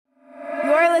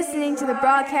listening to the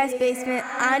Broadcast Basement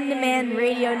On Demand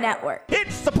Radio Network.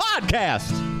 It's the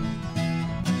podcast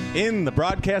in the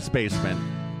Broadcast Basement.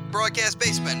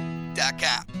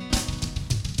 BroadcastBasement.com.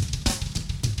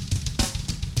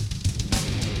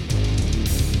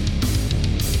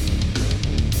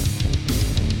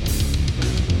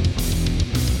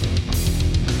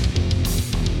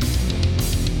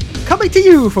 Coming to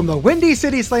you from the Windy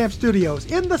City Slam Studios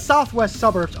in the southwest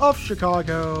suburbs of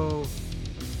Chicago,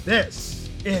 this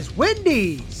is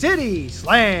Windy City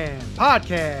Slam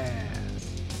Podcast.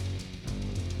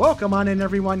 Welcome on in,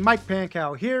 everyone. Mike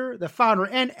Pankow here, the founder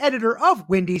and editor of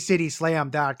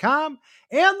WindyCitySlam.com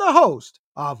and the host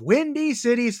of Windy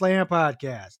City Slam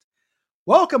Podcast.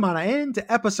 Welcome on in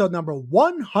to episode number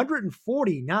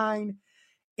 149.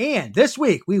 And this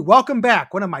week, we welcome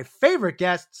back one of my favorite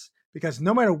guests, because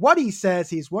no matter what he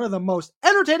says, he's one of the most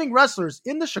entertaining wrestlers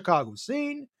in the Chicago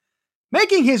scene.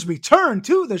 Making his return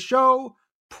to the show,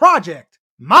 Project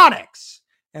Monix.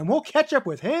 And we'll catch up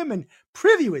with him and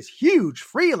preview his huge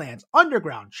Freelance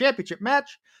Underground Championship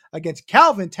match against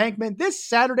Calvin Tankman this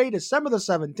Saturday, December the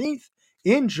 17th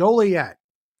in Joliet.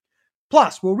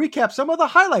 Plus, we'll recap some of the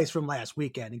highlights from last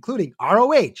weekend, including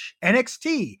ROH,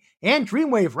 NXT, and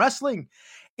Dreamwave Wrestling.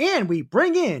 And we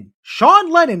bring in Sean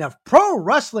Lennon of Pro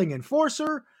Wrestling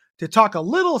Enforcer to talk a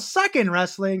little second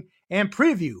wrestling and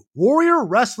preview Warrior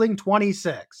Wrestling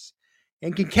 26.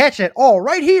 And can catch it all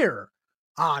right here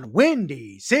on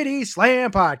Windy City Slam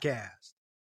Podcast.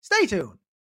 Stay tuned.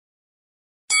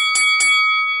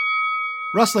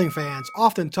 Wrestling fans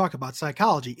often talk about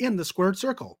psychology in the squared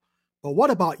circle. But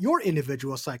what about your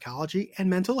individual psychology and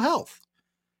mental health?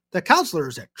 The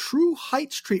counselors at True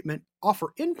Heights Treatment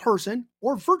offer in-person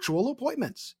or virtual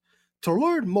appointments. To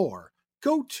learn more,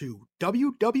 go to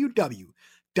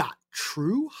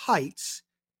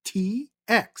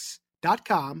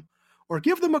www.trueheightstx.com or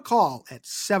give them a call at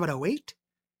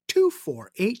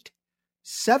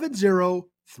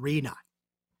 708-248-7039.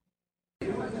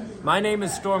 My name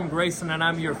is Storm Grayson, and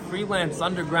I'm your Freelance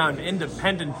Underground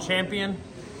Independent Champion,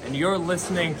 and you're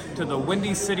listening to the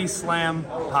Windy City Slam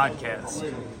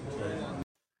Podcast.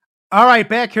 All right,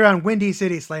 back here on Windy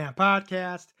City Slam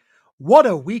Podcast. What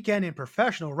a weekend in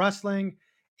professional wrestling.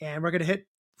 And we're going to hit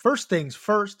first things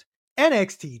first.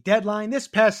 NXT Deadline this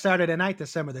past Saturday night,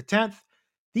 December the 10th.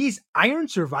 These Iron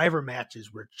Survivor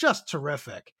matches were just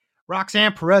terrific.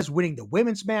 Roxanne Perez winning the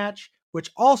women's match, which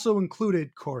also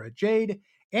included Cora Jade,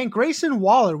 and Grayson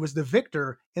Waller was the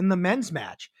victor in the men's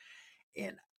match.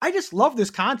 And I just love this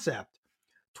concept.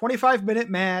 25-minute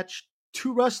match.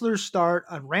 Two wrestlers start.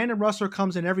 A random wrestler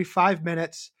comes in every 5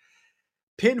 minutes.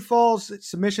 Pinfalls,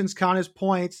 submissions count as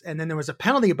points. And then there was a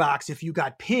penalty box. If you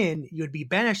got pinned, you'd be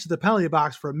banished to the penalty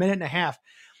box for a minute and a half.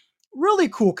 Really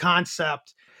cool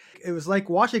concept. It was like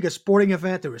watching a sporting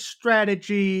event. There was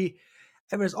strategy.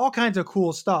 There was all kinds of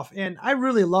cool stuff. And I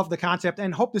really love the concept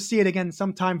and hope to see it again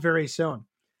sometime very soon.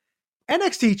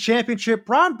 NXT Championship,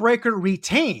 Bron Breakker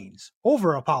retains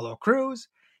over Apollo Crews.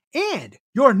 And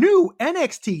your new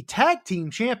NXT Tag Team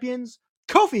Champions,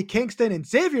 Kofi Kingston and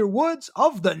Xavier Woods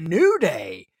of the New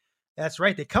Day. That's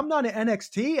right, they come down to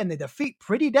NXT and they defeat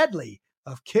Pretty Deadly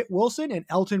of Kit Wilson and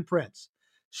Elton Prince.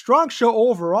 Strong show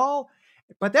overall,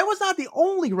 but that was not the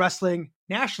only wrestling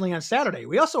nationally on Saturday.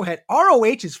 We also had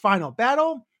ROH's Final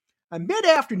Battle, a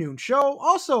mid-afternoon show,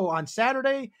 also on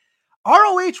Saturday.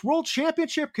 ROH World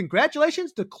Championship,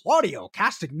 congratulations to Claudio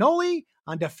Castagnoli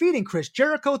on defeating Chris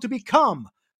Jericho to become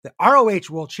the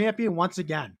ROH World Champion once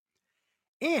again.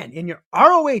 And in your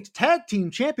ROH Tag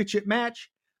Team Championship match,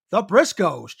 the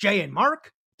Briscoes, Jay and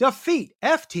Mark, defeat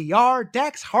FTR,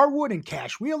 Dax Harwood, and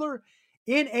Cash Wheeler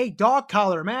in a dog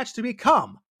collar match to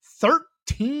become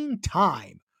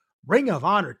 13-time Ring of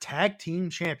Honor Tag Team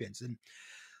Champions. And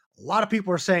a lot of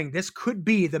people are saying this could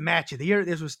be the match of the year.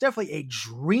 This was definitely a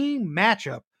dream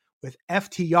matchup with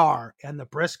FTR and the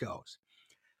Briscoes.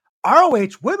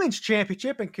 ROH Women's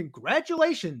Championship, and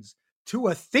congratulations to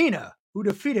Athena, who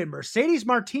defeated Mercedes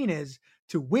Martinez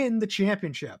to win the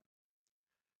championship.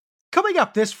 Coming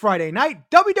up this Friday night,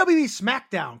 WWE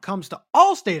SmackDown comes to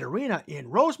Allstate Arena in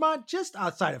Rosemont, just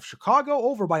outside of Chicago,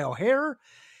 over by O'Hare.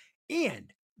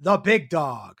 And the big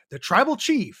dog, the Tribal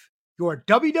Chief, your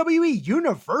WWE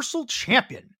Universal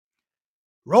Champion,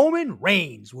 Roman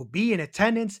Reigns, will be in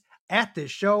attendance at this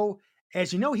show.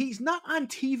 As you know, he's not on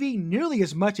TV nearly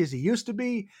as much as he used to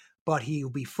be, but he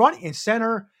will be front and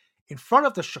center in front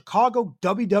of the Chicago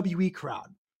WWE crowd.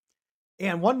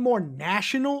 And one more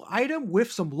national item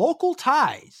with some local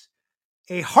ties.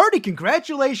 A hearty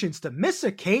congratulations to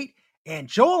Missa Kate and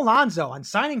Joe Alonzo on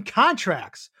signing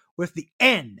contracts with the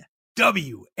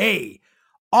NWA.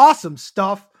 Awesome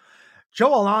stuff.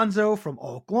 Joe Alonzo from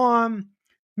Oak Lawn,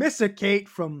 Missa Kate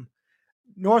from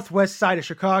northwest side of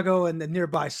Chicago and the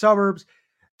nearby suburbs.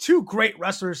 Two great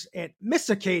wrestlers, and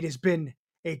Missa Kate has been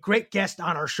a great guest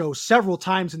on our show several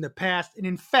times in the past. And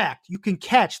in fact, you can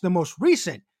catch the most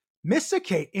recent Missa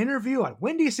Kate interview on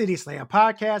Windy City Slam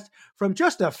podcast from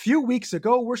just a few weeks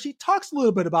ago, where she talks a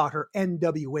little bit about her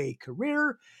NWA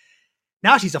career.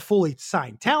 Now she's a fully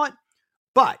signed talent,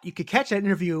 but you can catch that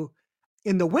interview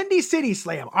in the Windy City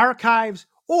Slam archives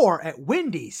or at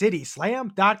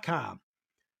windycityslam.com.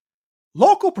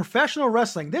 Local professional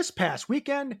wrestling this past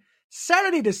weekend,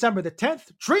 Saturday, December the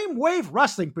 10th, Dreamwave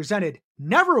Wrestling presented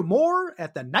Nevermore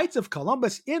at the Knights of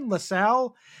Columbus in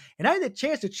LaSalle. And I had the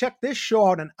chance to check this show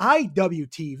out on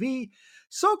IWTV.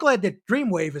 So glad that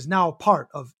Dreamwave is now a part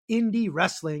of indie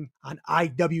wrestling on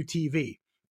IWTV.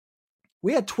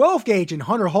 We had 12 Gauge and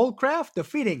Hunter Holdcraft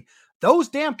defeating Those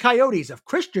Damn Coyotes of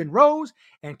Christian Rose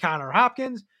and Connor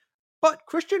Hopkins. But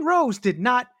Christian Rose did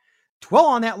not dwell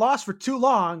on that loss for too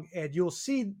long, and you'll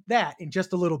see that in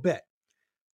just a little bit.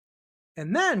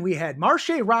 And then we had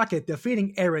Marche Rocket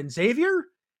defeating Aaron Xavier.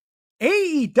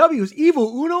 AEW's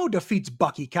Evil Uno defeats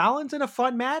Bucky Collins in a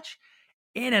fun match.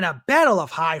 And in a battle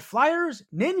of high flyers,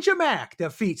 Ninja Mac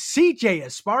defeats CJ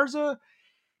Esparza.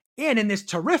 And in this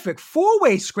terrific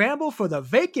four-way scramble for the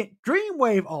vacant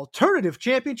Dreamwave Alternative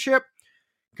Championship,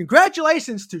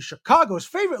 congratulations to Chicago's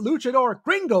favorite luchador,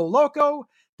 Gringo Loco,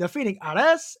 defeating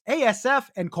Ares, ASF,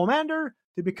 and Commander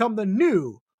to become the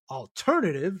new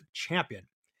Alternative Champion.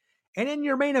 And in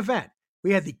your main event,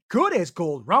 we had the Good as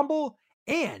Gold Rumble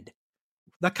and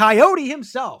the Coyote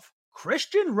himself,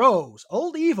 Christian Rose,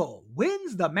 Old Evil,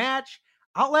 wins the match,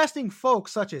 outlasting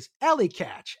folks such as Ellie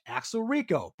Catch, Axel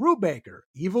Rico, Brubaker,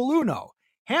 Evil Uno,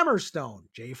 Hammerstone,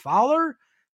 Jay Fowler,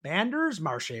 Banders,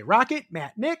 Marche Rocket,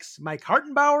 Matt Nix, Mike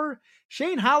Hartenbauer,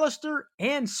 Shane Hollister,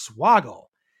 and Swoggle.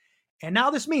 And now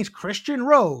this means Christian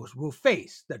Rose will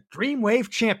face the Dreamwave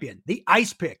champion, the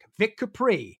Ice Pick, Vic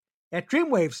Capri, at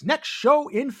Dreamwave's next show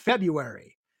in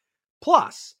February.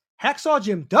 Plus, Hacksaw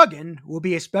Jim Duggan will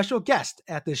be a special guest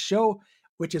at this show,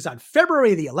 which is on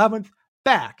February the 11th,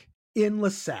 back in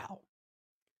LaSalle.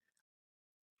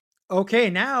 Okay,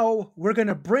 now we're going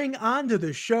to bring onto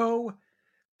the show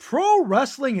pro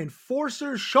wrestling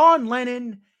enforcer Sean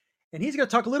Lennon, and he's going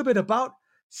to talk a little bit about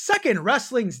Second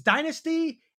Wrestling's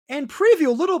Dynasty and preview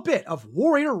a little bit of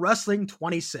Warrior Wrestling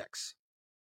 26.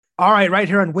 All right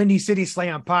here on Windy City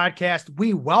Slam podcast,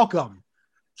 we welcome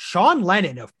Sean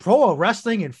Lennon of Pro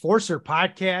Wrestling Enforcer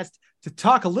podcast to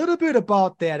talk a little bit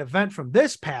about that event from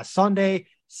this past Sunday,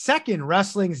 Second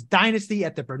Wrestling's Dynasty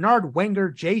at the Bernard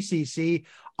Wenger JCC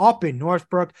up in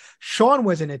Northbrook. Sean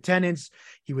was in attendance.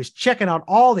 He was checking out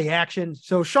all the action.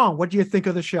 So, Sean, what do you think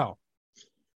of the show?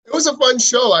 It was a fun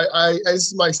show. This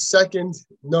is my second,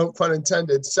 no pun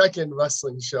intended, second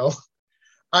wrestling show.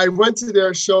 I went to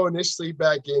their show initially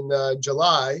back in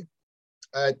July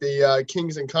at the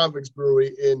Kings and Convicts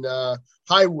Brewery in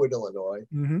Highwood, Illinois.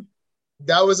 Mm-hmm.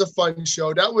 That was a fun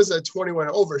show. That was a 21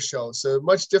 over show, so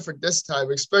much different this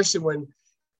time, especially when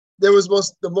there was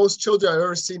the most children I've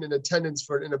ever seen in attendance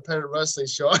for an independent wrestling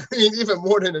show. I mean, even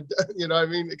more than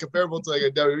comparable to like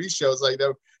a WWE show. It's like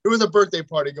there was a birthday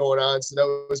party going on, so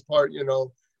that was part of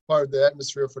the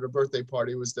atmosphere for the birthday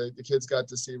party was the kids got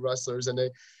to see wrestlers, and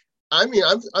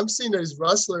I'm seeing these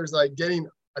wrestlers like getting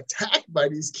attacked by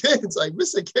these kids. Like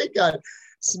Missa Kate got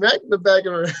smacked in the back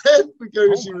of her head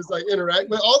because she was like interacting.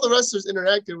 But all the wrestlers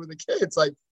interacted with the kids.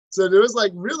 Like, so there was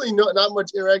like really not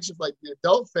much interaction with like the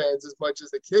adult fans as much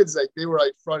as the kids. Like they were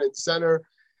like front and center.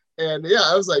 And yeah,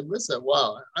 I was like, Missa,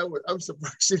 wow. I'm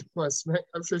surprised she didn't want to smack.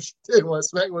 I'm sure she did want to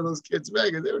smack one of those kids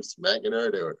back. They were smacking her.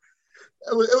 It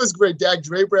was great. Dak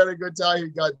Draper had a good time. He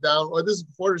got down. Well, this is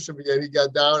before the show began. He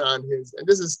got down on his, and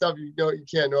this is stuff you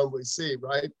can't normally see,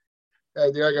 right?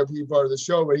 They're not going to be part of the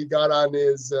show, but he got on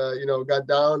his, got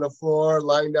down on the floor,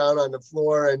 lying down on the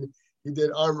floor, and he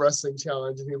did arm wrestling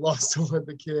challenge, and he lost to one of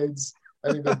the kids.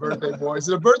 I think the birthday boy.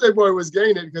 So the birthday boy was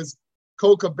getting it because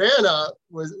Cole Cabana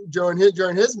was during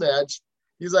his match.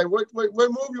 He's like, what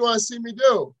move you want to see me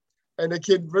do? And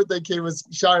the birthday kid was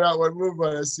shouting out what move I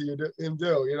want to see him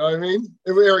do. You know what I mean?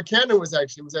 Eric Cannon was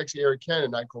actually Eric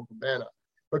Cannon, not Cole Cabana.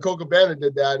 But Cole Cabana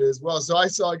did that as well. So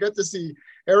I got to see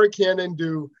Eric Cannon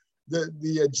do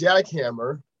the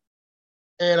jackhammer,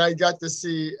 and I got to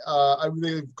see I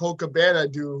believe Cole Cabana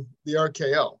do the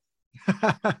RKO.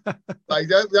 Like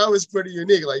that was pretty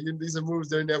unique. Like these are moves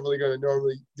they're never going to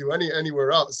normally do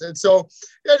anywhere else. And so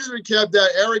just recap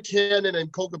that Eric Cannon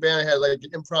and Cole Cabana had like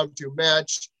an impromptu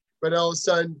match, but all of a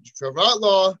sudden Trevor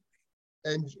Outlaw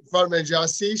and frontman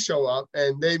Jassi show up,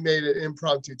 and they made an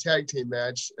impromptu tag team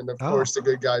match, and of course the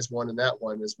good guys won in that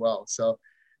one as well. So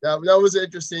that was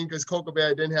interesting because Coco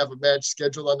Bear didn't have a match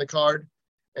scheduled on the card,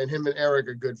 and him and Eric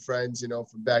are good friends,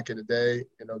 from back in the day.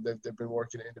 They've been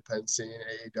working in independent scene,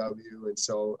 AEW, and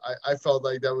so I felt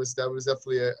like that was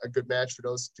definitely a good match for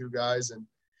those two guys, and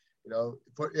going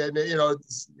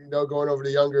over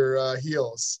the younger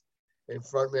heels. And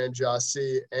frontman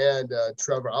Jassi and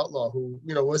Trevor Outlaw, who,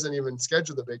 wasn't even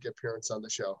scheduled to make an appearance on the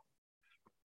show.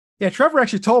 Yeah, Trevor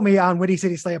actually told me on Windy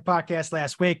City Slam podcast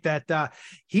last week that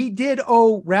he did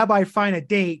owe Rabbi Fine a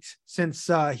date since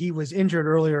he was injured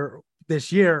earlier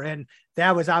this year. And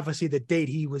that was obviously the date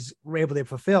he was able to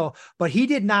fulfill. But he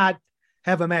did not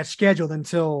have a match scheduled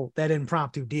until that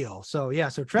impromptu deal. So,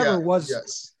 so Trevor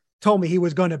told me he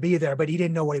was going to be there, but he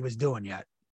didn't know what he was doing yet.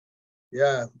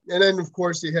 Yeah, and then of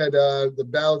course you had the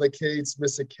Battle of the Cates,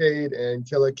 Missa Kate and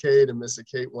Killer Kate, and Missa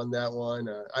Kate won that one.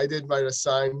 I did write a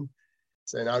sign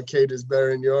saying our Kate is better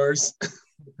than yours.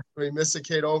 We Missa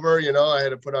Kate over, I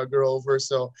had to put our girl over.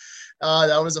 So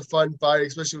that was a fun fight,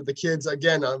 especially with the kids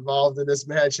again involved in this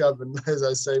matchup. And as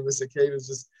I say, Missa Kate was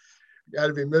just got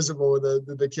to be miserable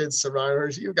with the kids surrounding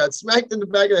her. She got smacked in the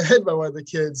back of the head by one of the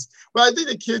kids. But I think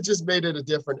the kids just made it a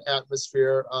different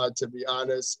atmosphere, to be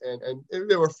honest. And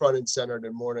they were front and center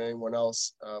more than anyone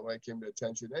else when it came to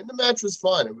attention. And the match was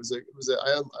fun.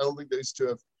 I don't think these two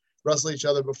have wrestled each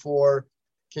other before.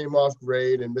 Came off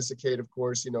great. And Missa Kate, of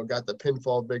course, got the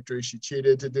pinfall victory. She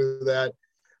cheated to do that.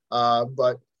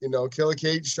 But Killer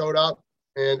Kate showed up.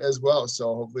 And as well,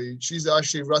 so hopefully she's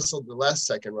actually wrestled the last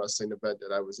second wrestling event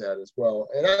that I was at as well.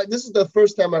 And this is the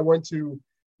first time I went to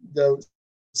the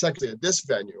second at this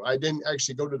venue. I didn't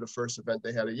actually go to the first event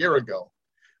they had a year ago.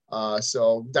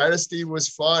 So Dynasty was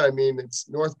fun. I mean,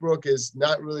 Northbrook is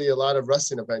not really a lot of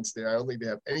wrestling events there. I don't think they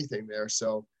have anything there.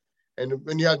 So, and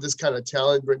when you have this kind of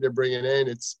talent they're bringing in,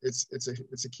 it's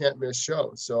a can't miss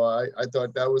show. So I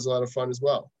thought that was a lot of fun as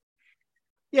well.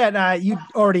 Yeah, you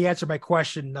already answered my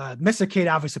question. Missa Kate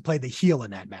obviously played the heel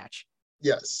in that match.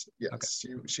 Yes, okay.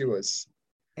 She was.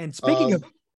 And speaking of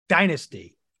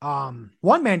Dynasty,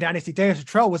 one-man Dynasty, Deus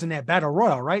Trell was in that Battle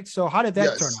Royal, right? So how did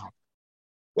that turn out?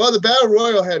 Well, the Battle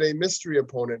Royal had a mystery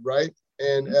opponent, right?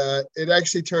 And it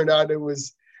actually turned out it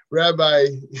was Rabbi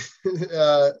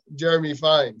Jeremy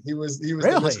Fine. He was really?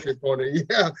 The mystery opponent.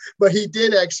 Yeah, but he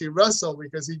did actually wrestle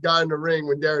because he got in the ring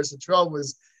when Darius Trell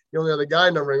was the only other guy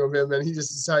in the ring with him, and he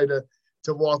just decided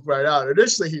to walk right out.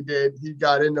 Initially, he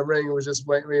got in the ring and was just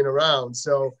waiting around.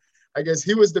 So I guess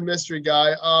he was the mystery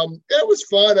guy. It was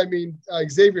fun. I mean,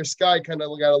 Xavier Sky kind of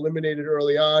got eliminated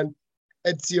early on.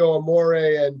 Ezio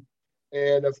Amore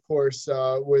and of course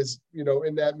was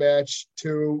in that match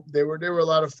too. They were a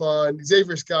lot of fun.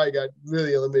 Xavier Sky got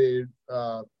really eliminated.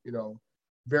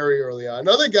 Very early on.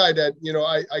 Another guy that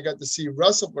I got to see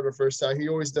wrestle for the first time. He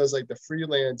always does like the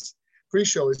freelance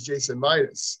pre-show is Jason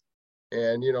Midas.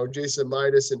 And, Jason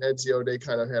Midas and Ezio, they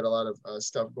kind of had a lot of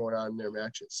stuff going on in their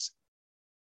matches.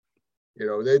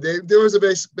 There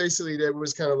was basically there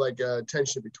was kind of like a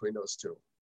tension between those two.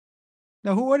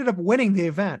 Now, who ended up winning the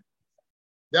event?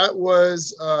 That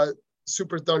was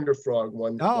Super Thunder Frog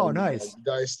won. Oh, nice.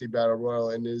 Dynasty Battle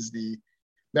Royal and is the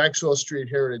Maxwell Street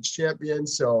Heritage Champion.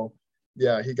 So,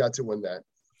 yeah, he got to win that.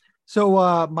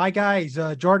 So my guys,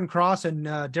 Jordan Cross and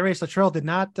Darius Luttrell did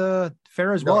not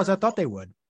fare as well as I thought they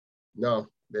would. No,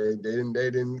 they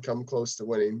didn't come close to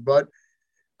winning. But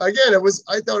again,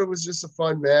 I thought it was just a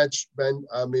fun match, Ben.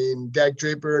 I mean, Dak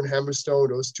Draper and Hammerstone,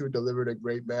 those two delivered a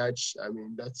great match. I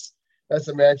mean, that's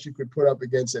a match you could put up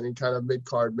against any kind of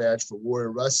mid-card match for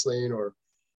Warrior Wrestling or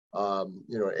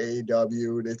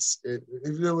AEW.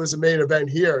 If there was a main event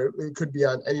here, it could be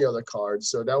on any other card.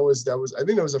 So that was I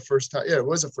think it was a first time. Yeah, it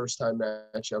was a first time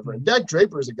match ever. And Dak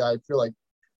Draper is a guy I feel like,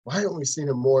 why haven't we seen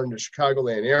him more in the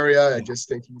Chicagoland area? I just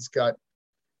think he's got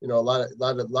a lot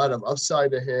of upside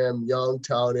to him. Young,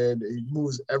 talented. He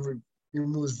moves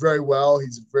very well.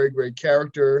 He's a very great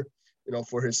character.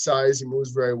 For his size, he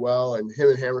moves very well. And him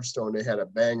and Hammerstone, they had a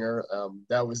banger.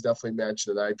 That was definitely match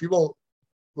of the night. People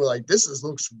were like,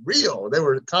 looks real. They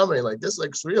were commenting like, this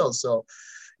looks real. So,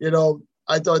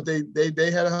 I thought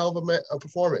they had a hell of a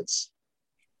performance.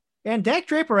 And Dak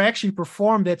Draper actually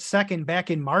performed at second back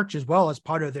in March as well as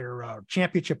part of their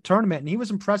championship tournament. And he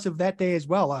was impressive that day as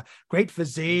well. Great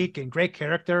physique and great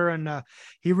character. And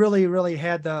he really, really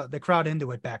had the crowd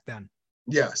into it back then.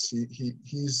 Yes,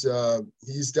 he's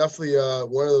definitely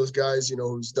one of those guys,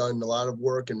 who's done a lot of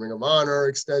work in Ring of Honor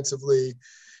extensively.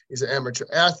 He's an amateur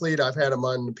athlete. I've had him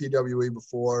on the PWE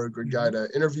before. Good guy to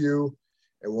interview,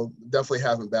 and we'll definitely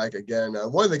have him back again.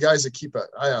 One of the guys to keep an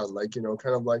eye on,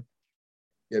 kind of like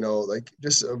like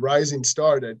just a rising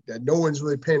star that no one's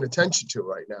really paying attention to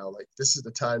right now. Like this is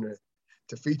the time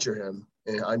to feature him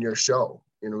on your show,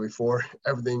 before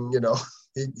everything,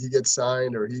 he gets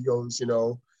signed or he goes,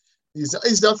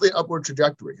 he's definitely upward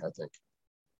trajectory, I think.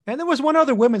 And there was one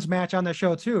other women's match on the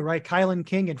show too, right? Kylan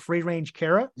King and Free Range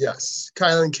Kara. Yes,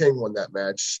 Kylan King won that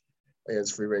match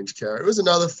against Free Range Kara. It was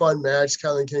another fun match.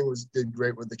 Kylan King did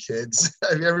great with the kids.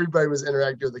 I mean, everybody was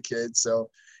interacting with the kids.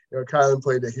 So, Kylan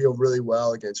played the heel really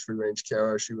well against Free Range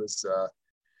Kara. She was,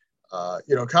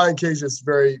 Kylan King's just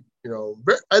very,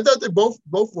 I thought they both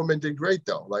women did great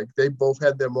though. Like they both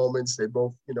had their moments. They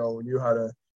both, knew how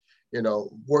to,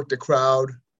 work the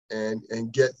crowd. And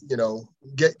get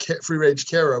Free Range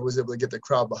Kara was able to get the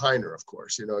crowd behind her, of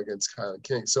course, against Kylan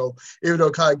King. So even though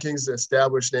Kylan King's an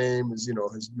established name,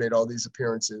 has made all these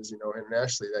appearances,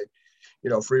 internationally,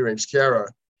 Free Range Kara,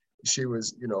 she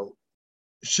was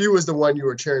the one you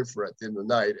were cheering for at the end of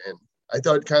the night. And I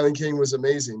thought Kylan King was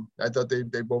amazing. I thought they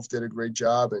both did a great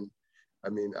job. And I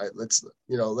mean, let's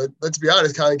be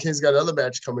honest. Kylan King's got another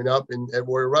match coming up at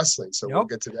Warrior Wrestling, so We'll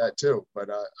get to that too. But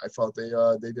I felt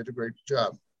they did a great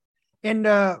job. And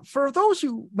for those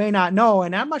who may not know,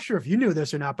 and I'm not sure if you knew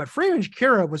this or not, but Free Range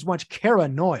Kara was once Kara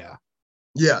Noya.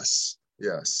 Yes.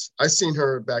 I seen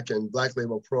her back in Black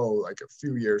Label Pro like a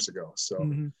few years ago. So,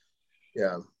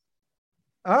 Yeah.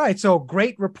 All right. So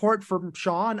great report from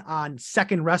Sean on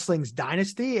Second Wrestling's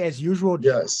Dynasty. As usual,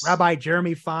 yes. Rabbi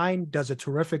Jeremy Fine does a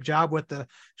terrific job with the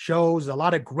shows. A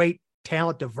lot of great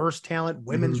talent, diverse talent,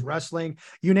 women's wrestling,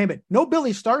 you name it. No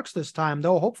Billy Starks this time,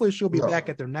 though. Hopefully she'll be back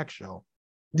at their next show.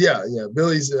 Yeah.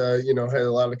 Billy's, had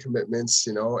a lot of commitments,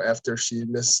 after she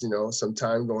missed, some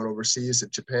time going overseas to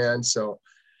Japan. So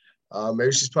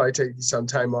maybe she's probably taking some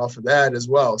time off of that as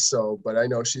well. So, but I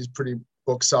know she's pretty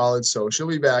book solid. So she'll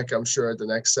be back, I'm sure, at the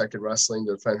next Second Wrestling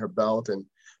to defend her belt. And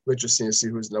we're interesting to see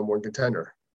who's the number one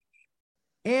contender.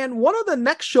 And one of the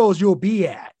next shows you'll be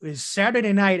at is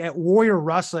Saturday night at Warrior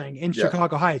Wrestling in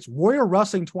Chicago Heights, Warrior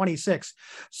Wrestling 26.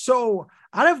 So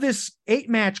out of this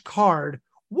 8-match card,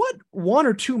 what one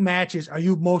or two matches are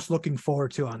you most looking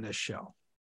forward to on this show?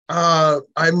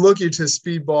 I'm looking to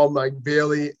speedball Mike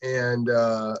Bailey and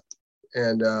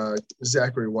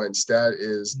Zachary Wentz.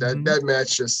 That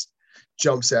match just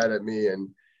jumps out at me, and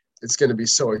it's going to be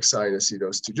so exciting to see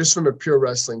those two. Just from a pure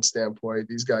wrestling standpoint,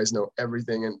 these guys know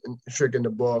everything and trick in the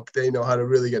book. They know how to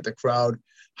really get the crowd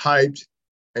hyped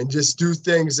and just do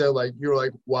things that you're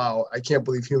like, wow, I can't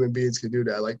believe human beings can do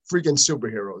that. Like freaking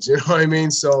superheroes, you know what I mean?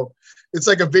 So it's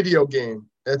like a video game.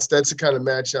 That's the kind of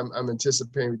match I'm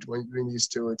anticipating between these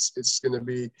two. It's going to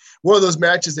be one of those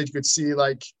matches that you could see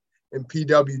like in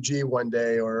PWG one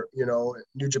day, or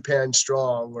New Japan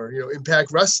Strong, or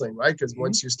Impact Wrestling, right? Because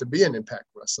once used to be in Impact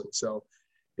Wrestling, so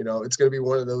it's going to be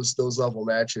one of those level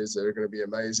matches that are going to be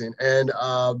amazing. And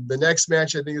the next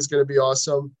match I think is going to be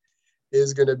awesome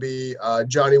is going to be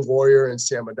Johnny Warrior and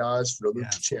Sam Adonis for the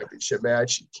Lucha Championship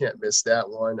match. You can't miss that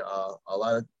one. A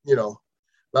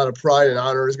lot of pride and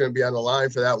honor is going to be on the line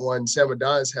for that one. Sam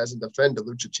Adonis hasn't defended the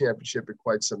Lucha Championship in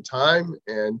quite some time,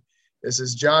 and this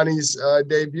is Johnny's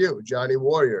debut, Johnny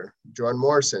Warrior, John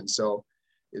Morrison. So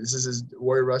this is his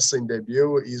Warrior Wrestling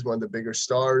debut. He's one of the bigger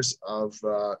stars of,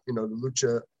 the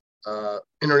Lucha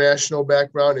international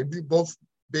background. It'd be both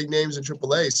big names in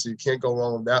AAA, so you can't go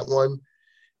wrong with that one.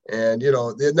 And,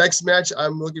 the next match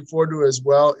I'm looking forward to as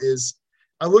well is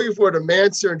I'm looking forward to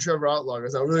Mansoor and Trevor Outlaw,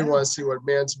 because I really want to see what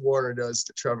Mance Warner does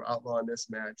to Trevor Outlaw in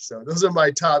this match. So those are my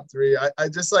top three. I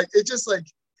just like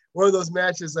one of those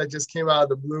matches that just came out of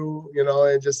the blue,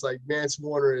 and just like Mance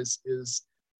Warner is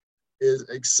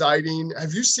exciting.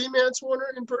 Have you seen Mance Warner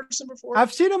in person before?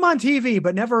 I've seen him on TV,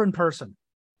 but never in person.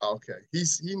 Okay.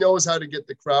 He knows how to get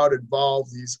the crowd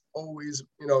involved. He's always,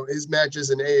 his matches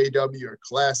in AAW are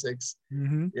classics.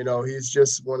 He's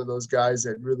just one of those guys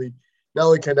that really not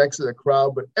only connects to the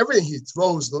crowd, but everything he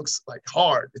throws looks like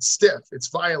hard. It's stiff. It's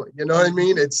violent. You know what I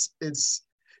mean? It's this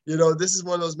is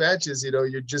one of those matches,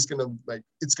 you're just going to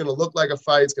it's going to look like a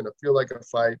fight. It's going to feel like a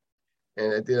fight.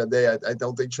 And at the end of the day, I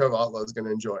don't think Trevor Outlaw is going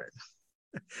to enjoy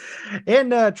it.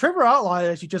 And Trevor Outlaw,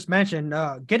 as you just mentioned,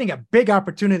 getting a big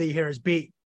opportunity here is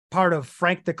be part of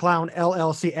Frank the Clown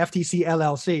LLC, FTC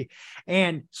LLC.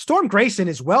 And Storm Grayson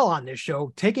is well on this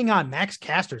show, taking on Max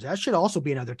Casters. That should also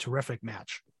be another terrific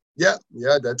match. Yeah,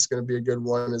 that's going to be a good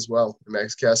one as well.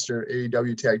 Max Caster,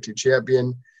 AEW Tag Team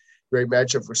Champion. Great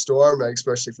matchup for Storm,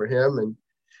 especially for him, and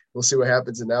we'll see what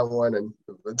happens in that one. And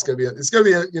it's gonna be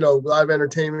a lot of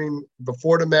entertainment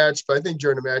before the match, but I think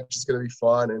during the match it's gonna be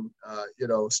fun. And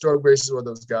Storm Grace is one of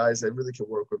those guys that really can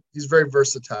work with. He's very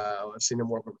versatile. I've seen him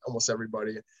work with almost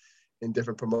everybody in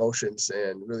different promotions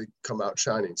and really come out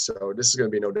shining. So this is gonna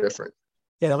be no different.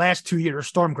 Yeah, the last 2 years,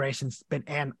 Storm Grayson's been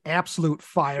an absolute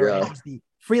fire. Yeah. And he's the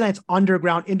Freelance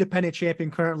Underground Independent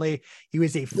Champion currently. He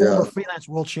was a former Freelance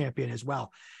World Champion as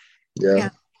well. Yeah.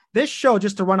 And this show,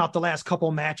 just to run out the last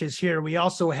couple matches here, we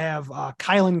also have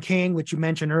Kylan King, which you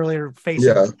mentioned earlier,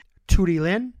 facing Tootie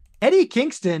Lynn. Eddie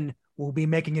Kingston will be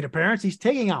making an appearance. He's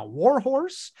taking on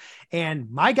Warhorse.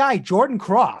 And my guy, Jordan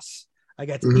Cross,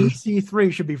 against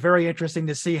EC3. Should be very interesting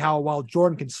to see how well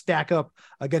Jordan can stack up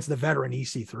against the veteran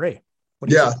EC3.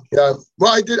 Yeah.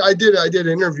 Well, I did an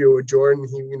interview with Jordan.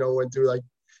 He, went through like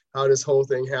how this whole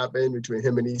thing happened between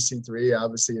him and EC3.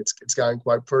 Obviously, it's gotten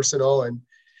quite personal, and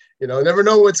never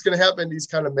know what's going to happen in these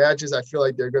kind of matches. I feel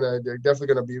like they're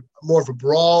definitely going to be more of a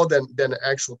brawl than an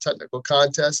actual technical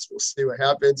contest. We'll see what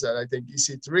happens, and I think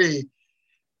EC3.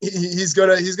 He's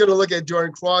gonna look at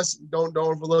Jordan Cross. Don't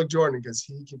overlook Jordan, because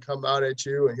he can come out at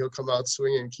you and he'll come out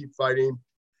swinging and keep fighting.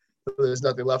 There's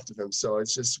nothing left of him. So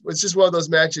it's just one of those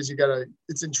matches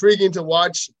it's intriguing to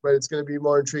watch, but it's going to be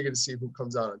more intriguing to see who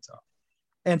comes out on top.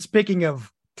 And speaking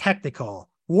of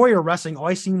technical, Warrior Wrestling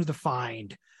always seems to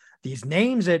find these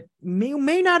names that you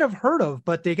may not have heard of,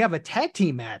 but they have a tag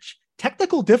team match.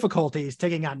 Technical difficulties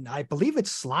taking on, I believe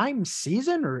it's Slime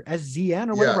Season or SZN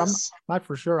or whatever. Yes. I'm not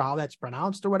for sure how that's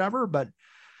pronounced or whatever, but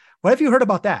what have you heard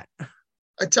about that?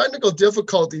 Technical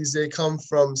difficulties, they come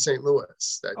from St.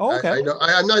 Louis. Okay.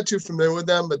 I'm not too familiar with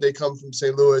them, but they come from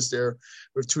St. Louis. They're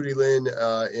with Tootie Lynn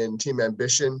in Team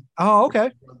Ambition. Oh,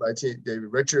 okay. By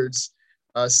David Richards.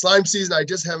 Slime Season, I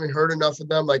just haven't heard enough of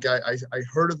them. Like I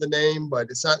heard of the name, but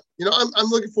it's not. I'm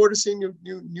looking forward to seeing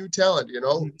new talent.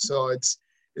 So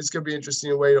it's going to be an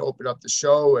interesting way to open up the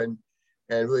show and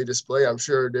really display. I'm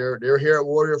sure they're here at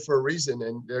Warrior for a reason,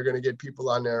 and they're going to get people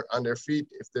on their feet.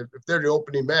 If they're the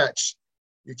opening match,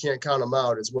 you can't count them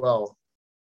out as well.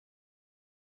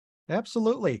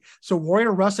 Absolutely. So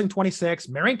Warrior Wrestling 26,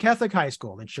 Marian Catholic High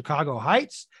School in Chicago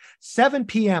Heights, 7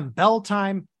 p.m. bell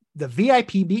time. The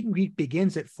VIP meet and greet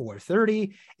begins at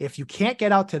 4:30. If you can't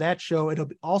get out to that show, it'll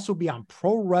also be on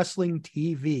Pro Wrestling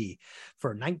TV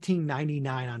for $19.99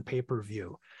 on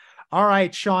pay-per-view. All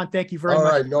right, Sean, thank you very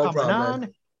much for coming on.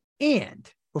 Man.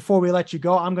 And before we let you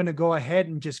go, I'm going to go ahead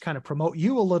and just kind of promote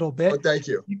you a little bit. Oh, thank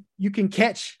you. You can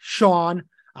catch Sean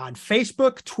on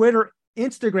Facebook, Twitter,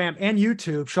 Instagram, and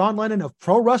YouTube, Sean Lennon of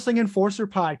Pro Wrestling Enforcer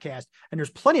Podcast. And there's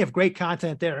plenty of great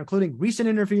content there, including recent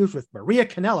interviews with Maria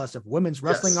Kanellis of Women's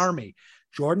Wrestling Army,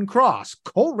 Jordan Cross,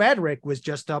 Cole Radrick was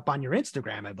just up on your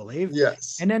Instagram, I believe.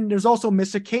 Yes. And then there's also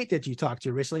Mr. Kate that you talked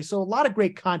to recently. So a lot of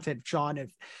great content,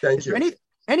 Sean. Thank you.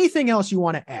 Anything else you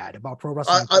want to add about Pro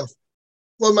Wrestling Enforcer?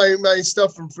 Well, my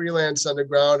stuff from Freelance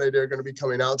Underground, they're going to be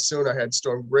coming out soon. I had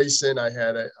Storm Grayson. I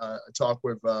had a talk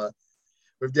with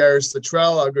Darius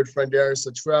Luttrell, our good friend Darius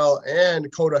Luttrell,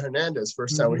 and Coda Hernandez.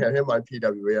 First time we had him on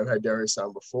PWA. I've had Darius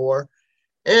on before.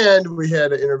 And we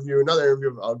had another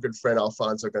interview with our good friend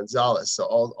Alfonso Gonzalez. So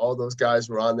all those guys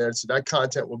were on there. So that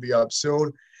content will be up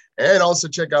soon. And also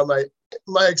check out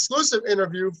my exclusive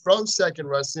interview from Second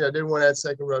Wrestling. I did one at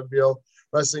Second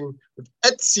Wrestling with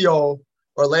Ezio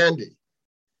Orlandi.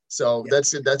 So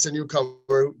that's a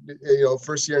newcomer,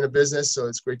 first year in the business. So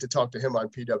it's great to talk to him on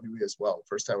PWE as well.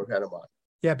 First time we've had him on.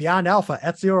 Yeah, Beyond Alpha,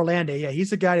 Ezio Orlandi. Yeah,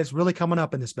 he's a guy that's really coming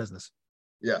up in this business.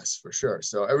 Yes, for sure.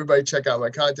 So everybody check out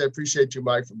my content. Appreciate you,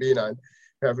 Mike, for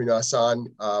having us on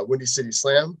Windy City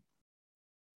Slam.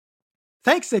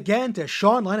 Thanks again to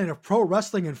Sean Lennon of Pro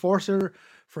Wrestling Enforcer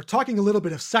for talking a little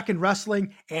bit of Second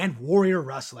Wrestling and Warrior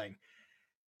Wrestling.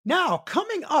 Now,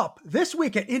 coming up this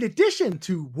weekend, in addition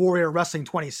to Warrior Wrestling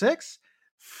 26,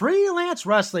 Freelance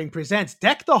Wrestling presents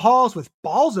Deck the Halls with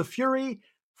Balls of Fury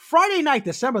Friday night,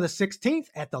 December the 16th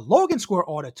at the Logan Square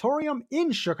Auditorium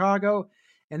in Chicago.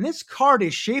 And this card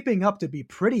is shaping up to be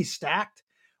pretty stacked.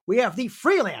 We have the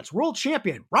Freelance World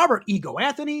Champion Robert Ego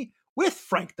Anthony with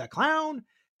Frank the Clown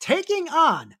taking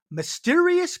on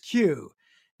Mysterious Q.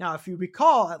 Now, if you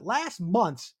recall, at last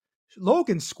month's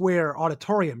Logan Square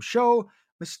Auditorium show,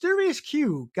 Mysterious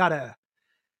Q got a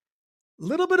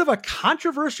little bit of a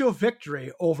controversial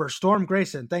victory over Storm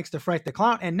Grayson, thanks to Frank the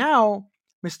Clown. And now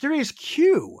Mysterious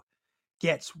Q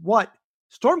gets what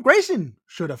Storm Grayson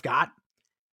should have got,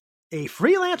 a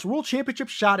Freelance World Championship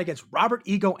shot against Robert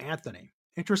Ego Anthony.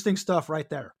 Interesting stuff right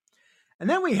there. And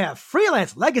then we have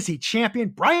Freelance Legacy Champion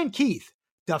Brian Keith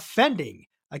defending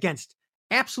against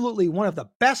absolutely one of the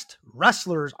best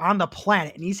wrestlers on the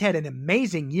planet. And he's had an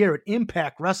amazing year at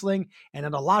Impact Wrestling and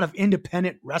in a lot of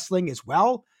independent wrestling as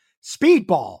well.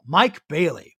 Speedball, Mike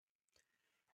Bailey.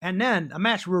 And then a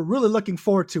match we're really looking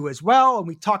forward to as well. And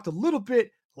we talked a little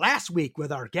bit last week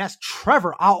with our guest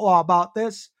Trevor Outlaw about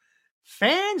this.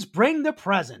 Fans bring the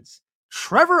presents.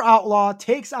 Trevor Outlaw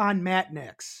takes on Matt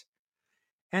Nix.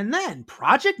 And then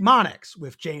Project Monix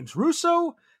with James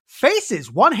Russo faces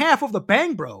one half of the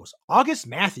Bang Bros, August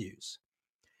Matthews.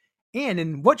 And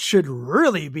in what should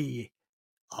really be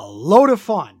a load of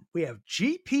fun, we have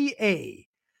GPA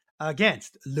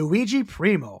against Luigi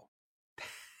Primo.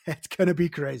 That's going to be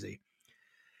crazy.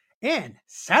 And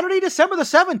Saturday, December the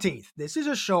 17th, this is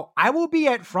a show I will be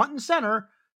at front and center.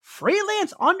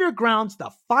 Freelance Underground's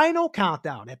The Final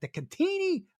Countdown at the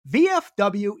Cantini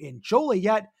VFW in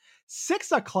Joliet,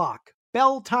 6 o'clock,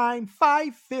 bell time,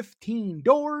 5:15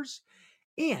 doors.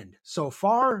 And so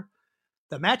far,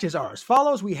 the matches are as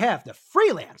follows. We have the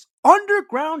Freelance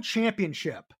Underground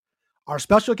Championship. Our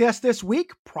special guest this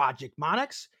week, Project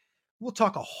Monix. We'll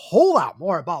talk a whole lot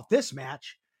more about this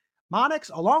match. Monix,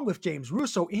 along with James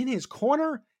Russo in his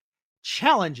corner,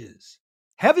 challenges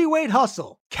Heavyweight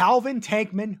Hustle, Calvin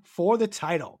Tankman for the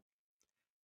title.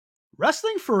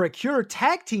 Wrestling for a Cure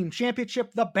Tag Team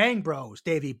Championship, the Bang Bros,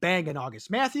 Davey Bang and August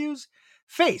Matthews,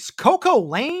 face Coco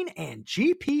Lane and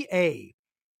GPA.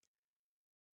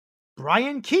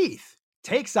 Brian Keith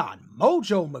takes on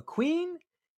Mojo McQueen,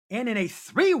 and in a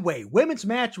three-way women's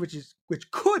match, which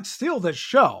could steal the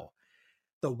show,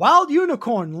 the Wild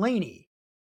Unicorn Laney,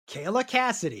 Kayla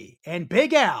Cassidy, and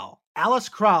Big Al, Alice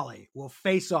Crawley, will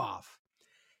face off.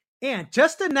 And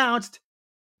just announced,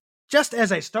 just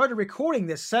as I started recording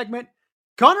this segment,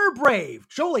 Gunner Brave,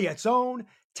 Joliet's own,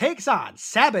 takes on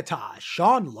Sabotage,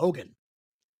 Sean Logan.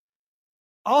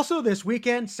 Also this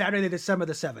weekend, Saturday, December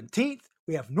the 17th,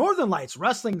 we have Northern Lights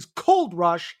Wrestling's Cold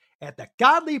Rush at the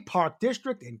Godley Park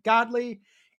District in Godley.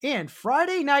 And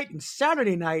Friday night and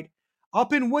Saturday night,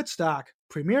 up in Woodstock,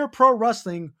 Premier Pro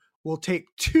Wrestling will tape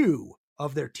 2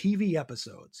 of their TV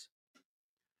episodes.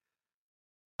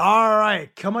 All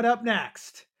right, coming up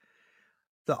next,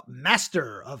 the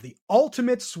master of the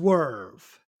ultimate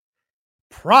swerve,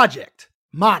 Project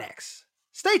Monix.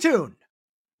 Stay tuned.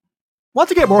 Want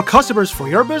to get more customers for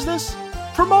your business?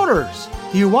 Promoters,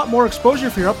 do you want more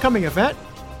exposure for your upcoming event?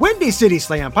 Windy City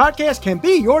Slam Podcast can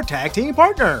be your tag team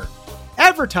partner.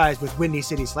 Advertise with Windy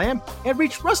City Slam and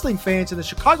reach wrestling fans in the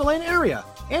Chicagoland area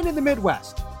and in the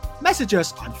Midwest. Message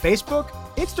us on Facebook,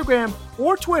 Instagram,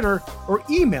 or Twitter, or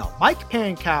email Mike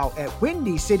Pankow at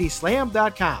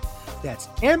windycityslam.com. That's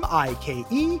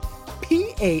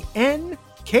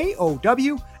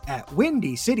MikePankow at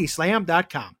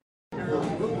windycityslam.com.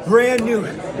 Brand new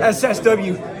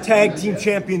SSW Tag Team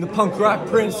Champion, the Punk Rock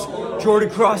Prince,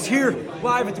 Jordan Cross, here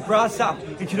live at the Bra Stop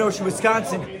in Kenosha,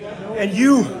 Wisconsin. And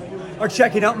you are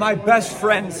checking out my best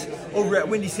friends over at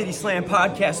Windy City Slam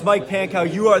Podcast. Mike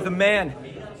Pankow, you are the man.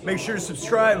 Make sure to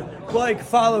subscribe, like,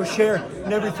 follow, share,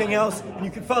 and everything else. And you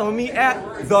can follow me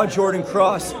at The Jordan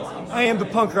Cross. I am the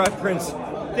Punk Rock Prince.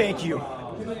 Thank you.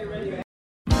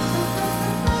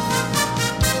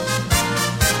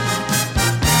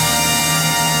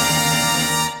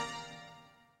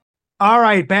 All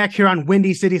right, back here on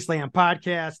Windy City Slam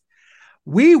Podcast,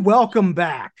 we welcome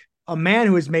back a man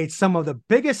who has made some of the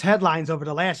biggest headlines over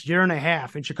the last year and a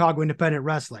half in Chicago independent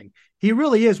wrestling. He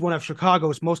really is one of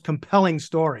Chicago's most compelling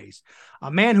stories. A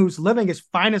man who's living his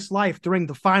finest life during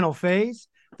the final phase.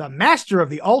 The master of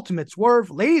the ultimate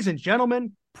swerve, ladies and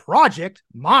gentlemen, Project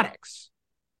Monix.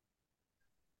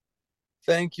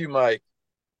 Thank you, Mike.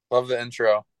 Love the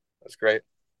intro. That's great.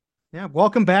 Yeah,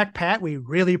 welcome back, Pat. We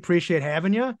really appreciate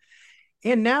having you.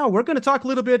 And now we're going to talk a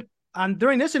little bit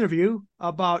during this interview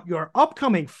about your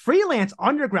upcoming Freelance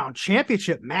Underground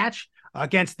Championship match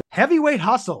against the Heavyweight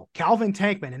Hustle, Calvin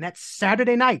Tankman. And that's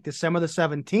Saturday night, December the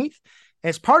 17th,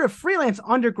 as part of Freelance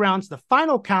Underground's The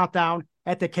Final Countdown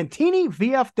at the Cantini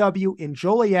VFW in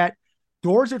Joliet.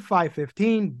 Doors at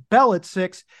 5:15, bell at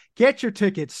 6. Get your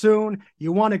tickets soon.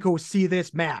 You want to go see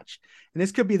this match. And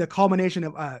this could be the culmination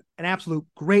of an absolute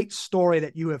great story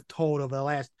that you have told over the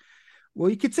last, well,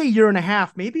 you could say year and a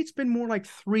half. Maybe it's been more like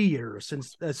 3 years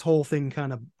since this whole thing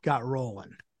kind of got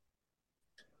rolling.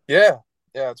 Yeah,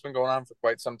 it's been going on for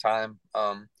quite some time.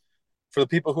 For the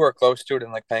people who are close to it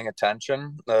and like paying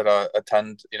attention, that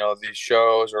attend, these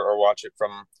shows or watch it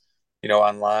from,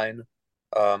 online,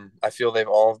 I feel they've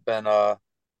all been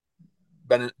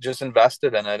just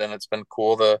invested in it, and it's been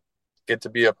cool to get to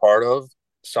be a part of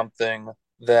something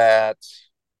that,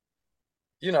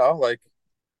 like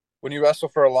when you wrestle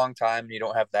for a long time, you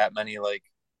don't have that many like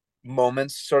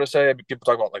moments, sort of say. People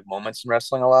talk about like moments in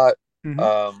wrestling a lot.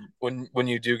 Mm-hmm. When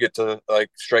you do get to like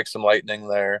strike some lightning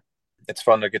there, it's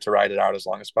fun to get to ride it out as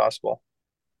long as possible.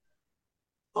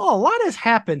 Oh, a lot has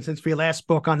happened since we last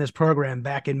spoke on this program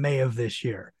back in May of this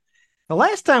year. The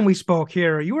last time we spoke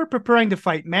here, you were preparing to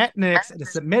fight Matt Nix in a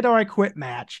Submit or I Quit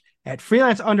match at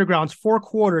Freelance Underground's 4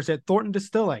 Quarters at Thornton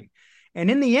Distilling. And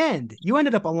in the end, you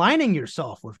ended up aligning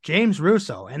yourself with James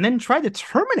Russo and then tried to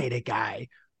terminate a guy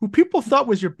who people thought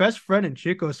was your best friend in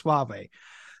Chico Suave.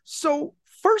 So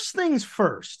first things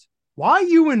first, why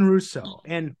you and Russo?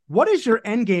 And what is your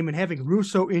end game in having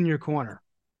Russo in your corner?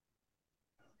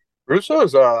 Russo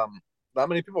is not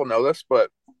many people know this, but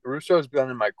Russo has been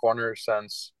in my corner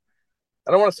since,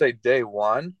 I don't want to say day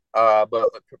one, but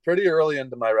pretty early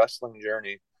into my wrestling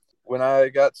journey. When I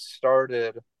got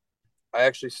started, I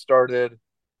actually started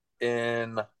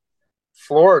in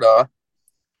Florida.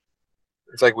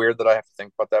 It's like weird that I have to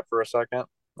think about that for a second.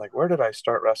 Like, where did I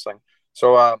start wrestling?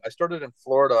 So I started in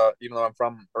Florida, even though I'm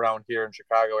from around here in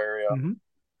Chicago area. Mm-hmm.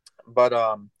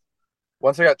 But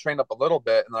once I got trained up a little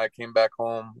bit, and I came back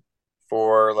home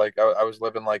for like I was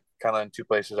living like kind of in two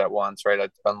places at once, right?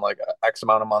 I'd spend like X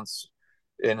amount of months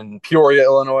in Peoria,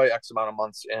 Illinois, X amount of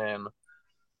months in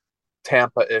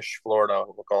Tampa-ish, Florida.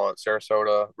 We'll call it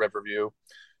Sarasota, Riverview,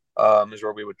 is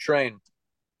where we would train.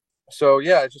 So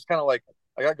yeah, it's just kind of like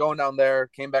I got going down there,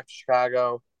 came back to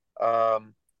Chicago,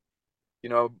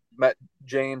 met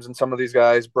James and some of these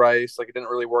guys, Bryce. Like it didn't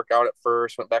really work out at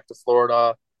first. Went back to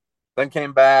Florida, then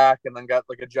came back and then got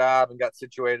like a job and got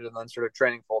situated and then started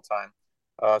training full time.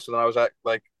 So then I was at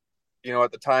like,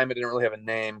 at the time it didn't really have a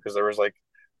name because there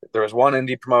was one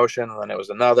indie promotion and then it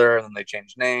was another and then they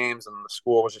changed names and the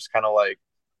school was just kind of like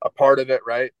a part of it,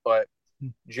 right? But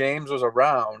James was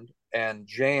around and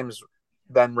James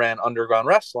then ran Underground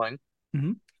Wrestling,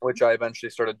 mm-hmm. which I eventually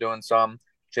started doing some.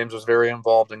 James was very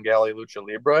involved in Galley Lucha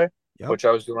Libre, which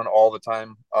I was doing all the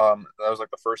time. That was like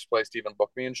the first place to even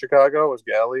book me in Chicago was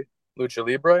Galley Lucha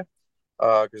Libre,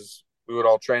 because we would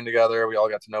all train together. We all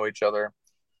got to know each other.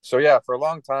 So yeah, for a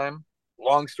long time,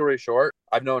 long story short,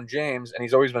 I've known James and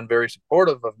he's always been very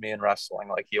supportive of me in wrestling.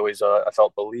 Like he always, I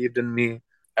felt believed in me.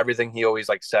 Everything he always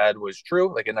like said was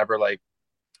true. Like it never like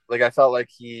I felt like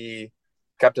he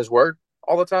kept his word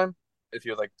all the time. If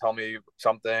he would like tell me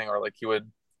something or like he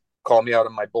would call me out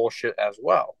on my bullshit as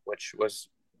well, which was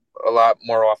a lot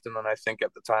more often than I think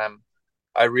at the time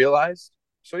I realized.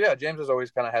 So yeah, James has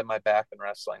always kind of had my back in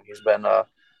wrestling. He's been, I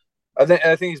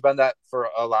think he's been that for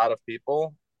a lot of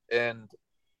people, and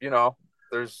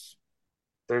there's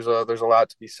a lot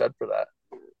to be said for that.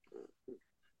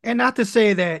 And not to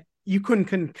say that you couldn't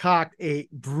concoct a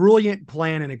brilliant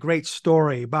plan and a great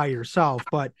story by yourself,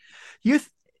 but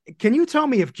can you tell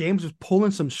me if James was pulling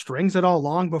some strings at all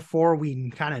long before we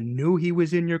kind of knew he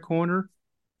was in your corner?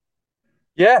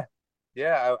 Yeah,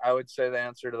 I would say the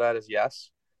answer to that is yes.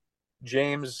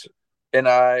 James and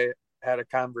I had a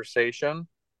conversation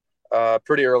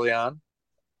pretty early on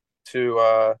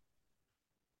to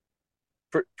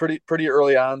pretty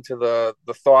early on to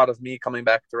the thought of me coming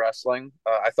back to wrestling.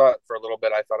 I thought for a little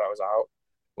bit I thought I was out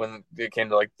when it came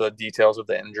to like the details of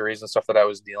the injuries and stuff that I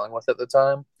was dealing with at the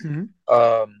time,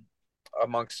 mm-hmm.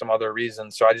 Amongst some other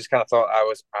reasons. So I just kind of thought I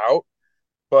was out.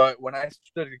 But when I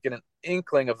started to get an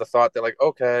inkling of the thought that like,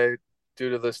 okay, due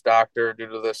to this doctor, due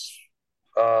to this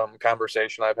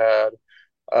conversation I've had,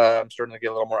 I'm starting to get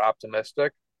a little more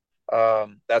optimistic.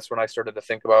 That's when I started to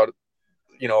think about,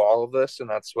 all of this. And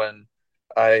that's when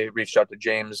I reached out to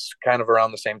James kind of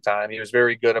around the same time. He was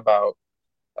very good about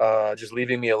just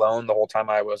leaving me alone the whole time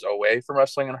I was away from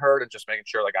wrestling and hurt and just making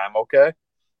sure like I'm okay.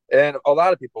 And a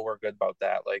lot of people were good about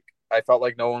that. Like I felt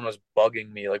like no one was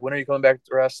bugging me. Like, when are you coming back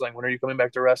to wrestling? When are you coming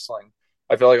back to wrestling?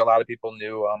 I feel like a lot of people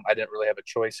knew I didn't really have a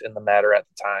choice in the matter at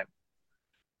the time.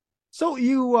 So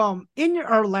you, in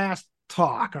our last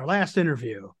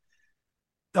interview,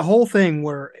 the whole thing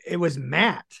where it was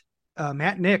Matt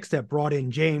Nix that brought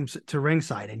in James to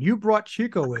ringside, and you brought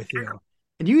Chico with you.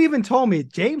 And you even told me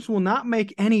James will not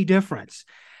make any difference.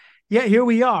 Yeah, here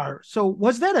we are. So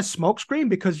was that a smokescreen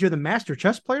because you're the master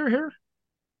chess player here?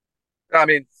 I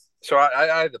mean, so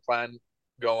I had the plan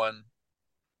going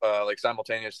like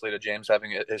simultaneously to James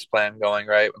having his plan going,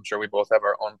 right? I'm sure we both have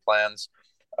our own plans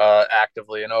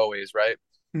actively and always, right?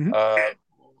 Mm-hmm.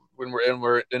 When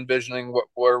we're envisioning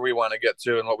where we want to get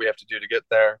to and what we have to do to get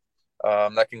there,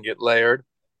 that can get layered.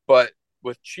 But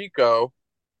with Chico,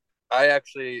 I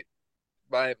actually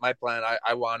my plan,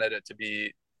 I wanted it to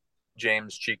be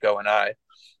James, Chico, and I.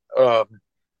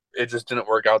 It just didn't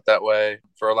work out that way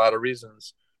for a lot of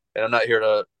reasons. And I'm not here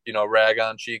to, rag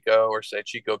on Chico or say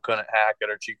Chico couldn't hack it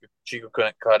or Chico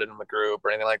couldn't cut it in the group or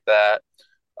anything like that.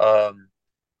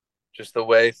 Just the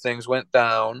way things went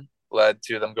down led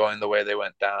to them going the way they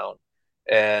went down.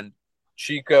 And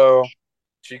Chico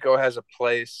has a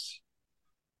place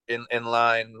in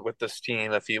line with this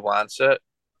team if he wants it.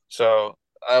 So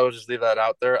I would just leave that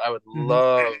out there. I would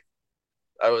love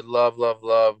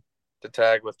to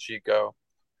tag with Chico.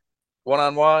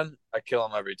 One-on-one, I kill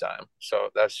him every time. So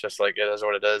that's just like, it is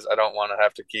what it is. I don't want to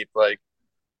have to keep like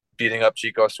beating up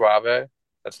Chico Suave.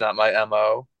 That's not my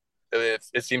MO. It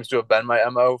seems to have been my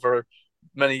MO for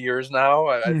many years now.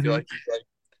 I feel like he's like,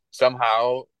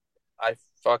 somehow I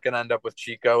fucking end up with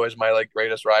Chico as my like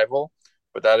greatest rival,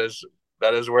 but that is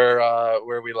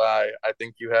where we lie. I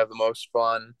think you have the most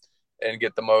fun and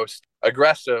get the most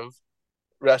aggressive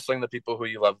wrestling the people who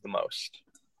you love the most.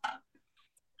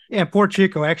 Yeah, poor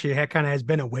Chico actually has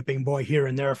been a whipping boy here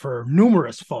and there for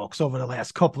numerous folks over the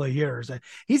last couple of years.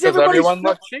 He's everyone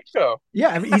loves Chico. Yeah,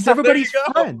 I mean, he's everybody's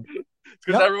friend.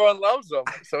 Because everyone loves him.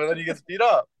 So then he gets beat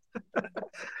up.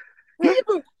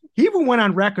 He even went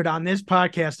on record on this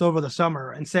podcast over the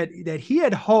summer and said that he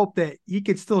had hoped that he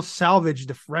could still salvage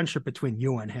the friendship between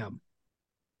you and him.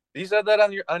 He said that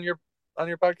on your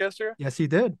podcast here? Yes, he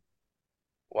did.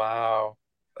 Wow.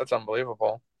 That's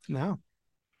unbelievable. No.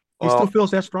 He still feels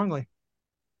that strongly.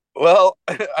 Well,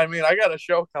 I mean, I got a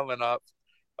show coming up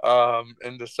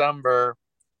in December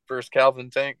versus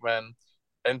Calvin Tankman,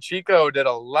 and Chico did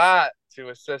a lot to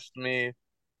assist me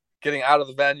getting out of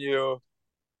the venue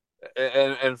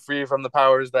and free from the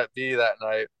powers that be that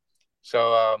night.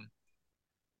 So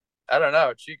I don't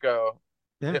know, Chico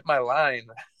hit my line.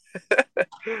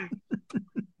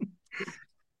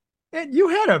 And you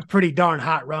had a pretty darn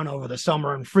hot run over the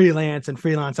summer in freelance and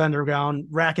freelance underground,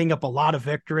 racking up a lot of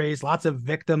victories, lots of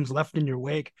victims left in your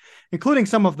wake, including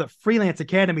some of the Freelance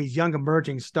Academy's young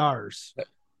emerging stars.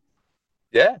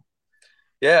 Yeah.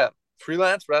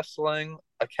 Freelance Wrestling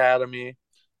Academy,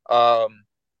 over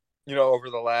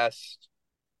the last,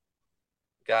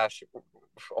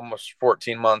 almost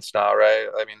 14 months now, right?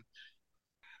 I mean,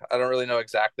 I don't really know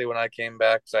exactly when I came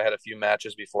back because I had a few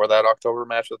matches before that October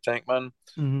match with Tankman.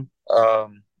 Mm-hmm.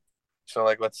 So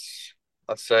like, let's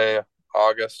say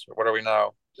August. What are we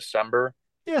now? December?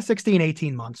 Yeah, 16,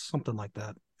 18 months, something like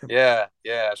that. Yeah.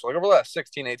 So like over the last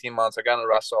 16, 18 months, I got to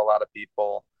wrestle a lot of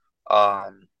people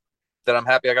that I'm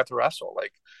happy I got to wrestle.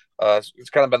 Like,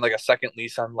 it's kind of been like a second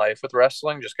lease on life with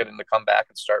wrestling, just getting to come back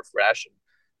and start fresh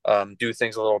and do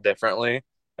things a little differently.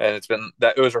 And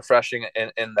it was refreshing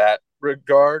in that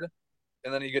regard.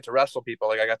 And then you get to wrestle people.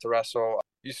 Like I got to wrestle.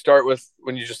 You start with,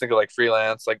 when you just think of like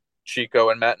freelance, like Chico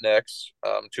and Matt Nix,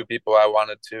 two people I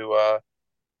wanted to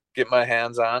get my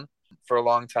hands on for a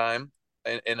long time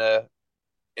in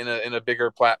a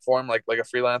bigger platform, like a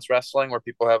freelance wrestling where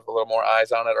people have a little more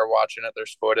eyes on it or watching it.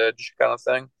 There's footage kind of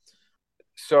thing.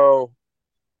 So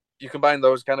you combine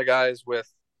those kind of guys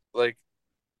with, like,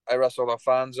 I wrestled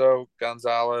Alfonso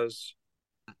Gonzalez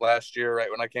last year,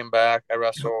 right when I came back. I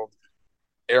wrestled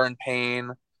Aaron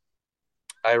Payne.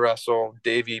 I wrestled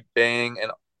Davey Bang,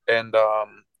 and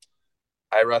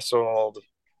I wrestled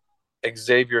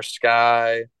Xavier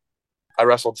Sky. I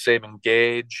wrestled Sabin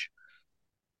Gage.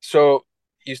 So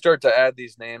you start to add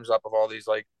these names up of all these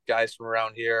like guys from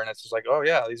around here, and it's just like, oh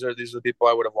yeah, these are the people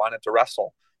I would have wanted to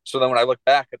wrestle. So then when I look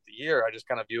back at the year, I just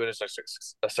kind of view it as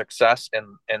a success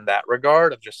in that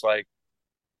regard of just like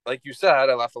you said,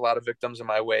 I left a lot of victims in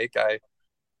my wake. I,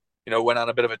 went on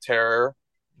a bit of a tear,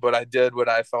 but I did what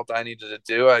I felt I needed to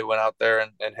do. I went out there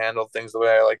and handled things the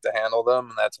way I like to handle them,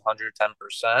 and that's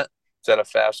 110%. It's at a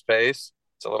fast pace.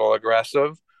 It's a little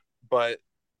aggressive, but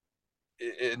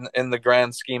in the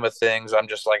grand scheme of things, I'm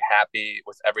just like happy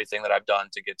with everything that I've done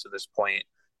to get to this point.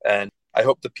 And I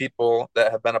hope the people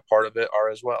that have been a part of it are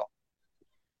as well.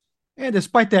 And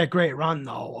despite that great run,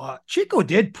 though, Chico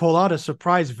did pull out a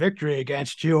surprise victory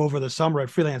against you over the summer at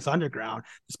Freelance Underground,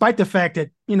 despite the fact that,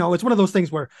 it's one of those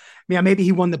things where, maybe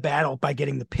he won the battle by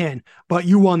getting the pin, but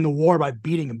you won the war by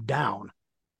beating him down.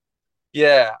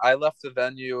 Yeah, I left the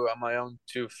venue on my own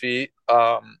 2 feet.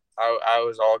 I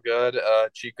was all good.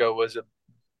 Chico was a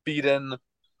beaten,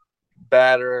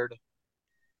 battered,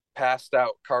 passed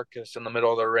out carcass in the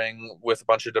middle of the ring with a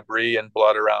bunch of debris and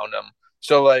blood around him.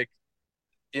 So like,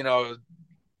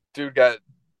 dude got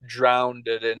drowned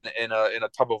in a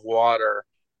tub of water.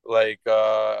 Like,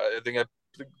 I think I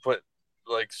put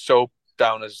like soap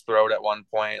down his throat at one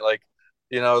point. Like,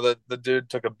 the dude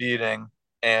took a beating,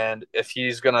 and if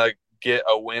he's gonna get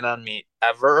a win on me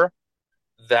ever,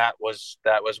 that was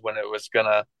when it was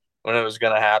gonna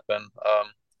happen.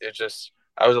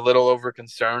 I was a little over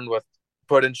concerned with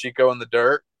putting Chico in the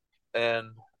dirt,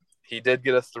 and he did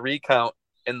get a 3 count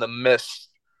in the midst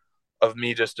of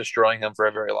me just destroying him for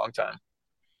a very long time.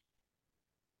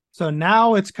 So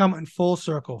now it's coming full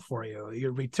circle for you.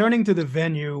 You're returning to the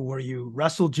venue where you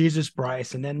wrestled Jesus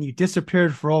Bryce, and then you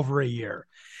disappeared for over a year.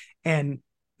 And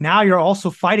now you're also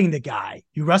fighting the guy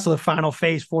you wrestled at Final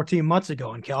Phase 14 months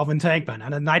ago in Calvin Tankman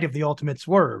on the night of the Ultimate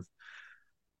Swerve.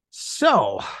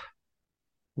 So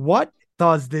what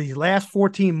does the last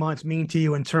 14 months mean to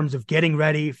you in terms of getting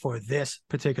ready for this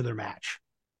particular match?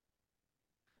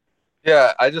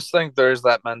 Yeah, I just think there's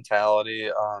that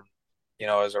mentality,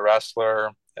 as a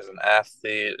wrestler, as an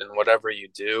athlete, and whatever you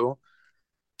do,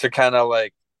 to kind of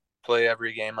like play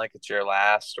every game like it's your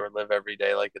last, or live every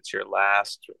day like it's your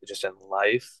last, just in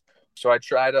life. So I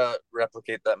try to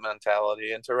replicate that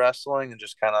mentality into wrestling and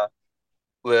just kind of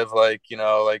live like,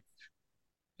 like,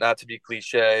 not to be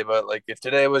cliche, but like if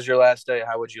today was your last day,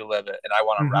 how would you live it? And I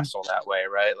want to wrestle that way,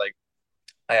 right? Like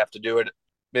I have to do it.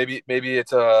 Maybe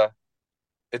it's a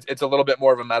little bit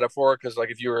more of a metaphor, because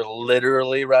like if you were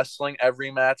literally wrestling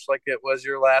every match like it was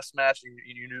your last match, and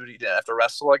you knew you didn't have to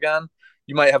wrestle again,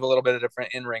 you might have a little bit of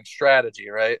different in-ring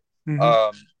strategy, right?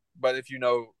 But if you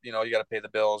you got to pay the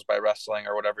bills by wrestling,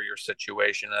 or whatever your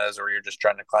situation is, or you're just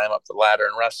trying to climb up the ladder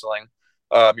in wrestling,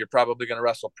 you're probably going to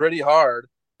wrestle pretty hard,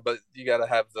 but you got to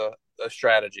have the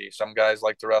strategy. Some guys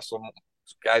like to wrestle,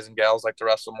 guys and gals like to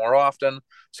wrestle more often.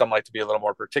 Some like to be a little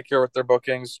more particular with their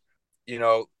bookings.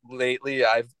 Lately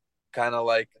I've kind of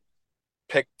like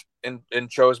picked and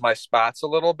chose my spots a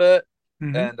little bit.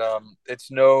 And it's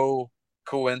no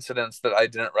coincidence that I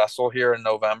didn't wrestle here in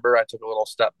November. I took a little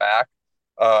step back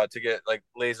to get like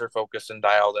laser focused and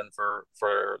dialed in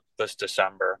for this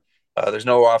December. There's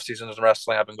no off seasons in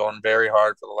wrestling. I've been going very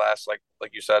hard for the last, like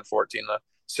you said, 14 to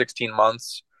 16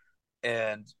 months.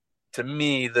 And to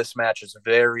me, this match is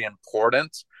very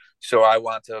important. So I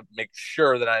want to make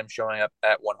sure that I'm showing up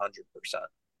at 100%.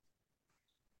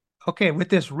 Okay, with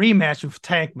this rematch of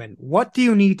Tankman, what do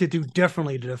you need to do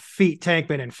differently to defeat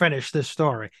Tankman and finish this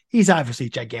story? He's obviously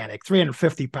gigantic,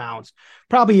 350 pounds,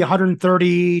 probably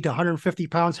 130 to 150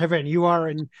 pounds heavier than you are.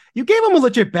 And you gave him a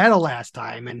legit battle last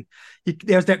time. And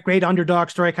there's that great underdog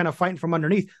story, kind of fighting from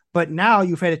underneath. But now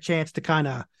you've had a chance to kind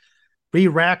of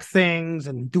re-rack things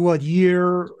and do a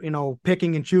year,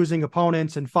 picking and choosing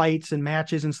opponents and fights and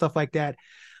matches and stuff like that.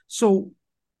 So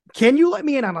can you let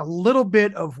me in on a little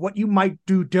bit of what you might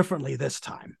do differently this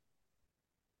time?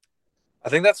 I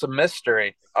think that's a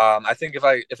mystery. I think if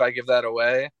I give that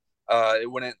away,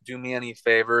 it wouldn't do me any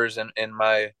favors in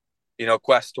my,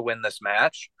 quest to win this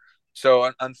match. So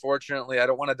unfortunately, I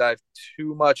don't want to dive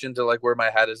too much into like where my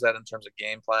head is at in terms of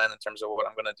game plan, in terms of what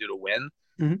I'm going to do to win.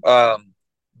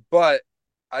 But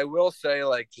I will say,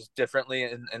 like, just differently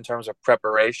in terms of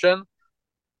preparation,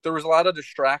 there was a lot of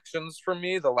distractions for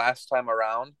me the last time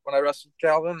around when I wrestled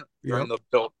Calvin during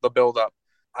the build up.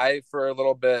 I, for a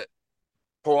little bit,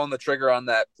 pulling the trigger on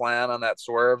that plan, on that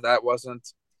swerve, that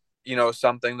wasn't,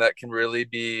 something that can really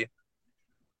be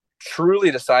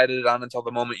truly decided on until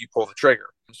the moment you pull the trigger.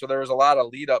 So there was a lot of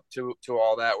lead up to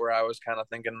all that, where I was kind of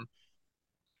thinking,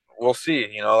 we'll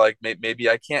see, like maybe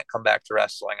I can't come back to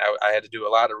wrestling. I had to do a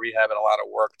lot of rehab and a lot of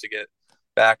work to get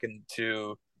back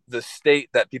into the state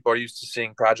that people are used to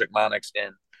seeing Project Monix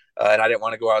in. And I didn't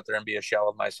want to go out there and be a shell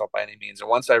of myself by any means. And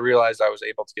once I realized I was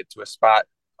able to get to a spot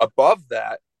above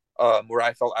that, where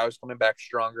I felt I was coming back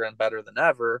stronger and better than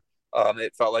ever,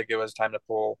 it felt like it was time to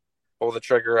pull the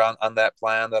trigger on that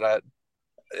plan that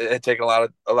it had taken a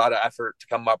lot of effort to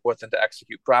come up with and to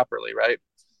execute properly, right?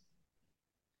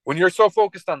 When you're so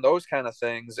focused on those kind of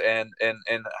things and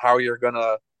how you're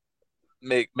gonna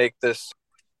make this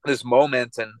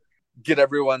moment and get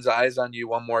everyone's eyes on you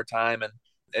one more time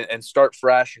and start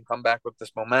fresh and come back with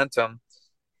this momentum,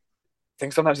 I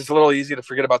think sometimes it's a little easy to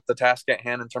forget about the task at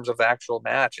hand in terms of the actual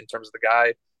match, in terms of the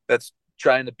guy that's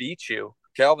trying to beat you.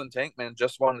 Calvin Tankman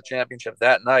just won the championship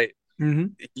that night.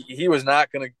 He was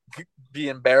not going to be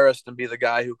embarrassed and be the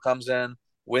guy who comes in,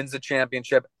 wins the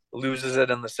championship, loses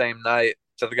it in the same night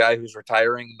to the guy who's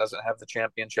retiring and doesn't have the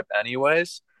championship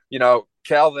anyways.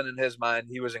 Calvin, in his mind,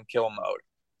 he was in kill mode.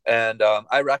 And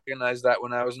I recognized that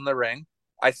when I was in the ring.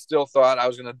 I still thought I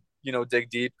was going to,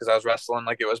 dig deep because I was wrestling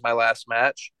like it was my last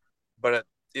match, but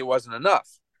it wasn't enough.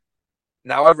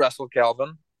 Now I've wrestled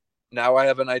Calvin. Now I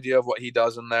have an idea of what he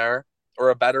does in there, or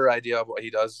a better idea of what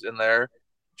he does in there,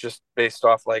 just based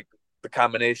off like the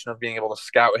combination of being able to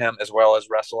scout him as well as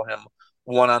wrestle him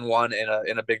one-on-one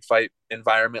in a big fight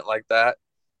environment like that.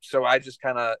 So I just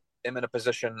kind of am in a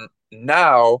position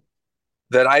now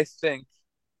that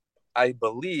I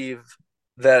believe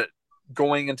that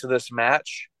going into this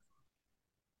match,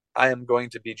 I am going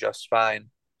to be just fine.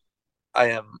 I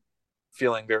am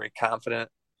feeling very confident.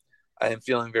 I am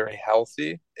feeling very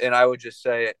healthy. And I would just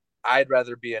say I'd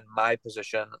rather be in my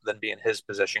position than be in his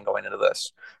position going into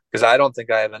this, because I don't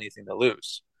think I have anything to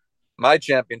lose. My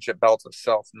championship belt is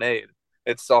self-made.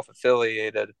 It's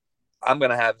self-affiliated. I'm going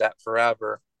to have that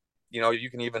forever. You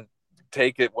can even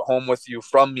take it home with you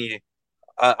from me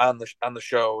on the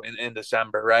show in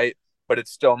December, right? But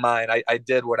it's still mine. I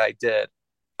did what I did.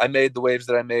 I made the waves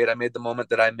that I made. I made the moment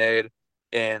that I made,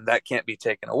 and that can't be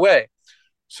taken away.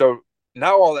 So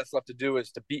now all that's left to do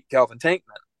is to beat Calvin Tankman,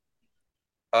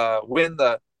 win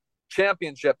the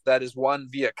championship that is won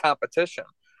via competition.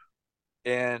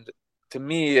 And to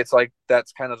me, it's like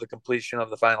that's kind of the completion of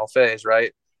the final phase,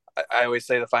 right? I always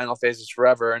say the final phase is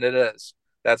forever, and it is.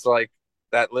 That's like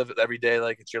that live every day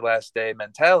like it's your last day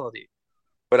mentality.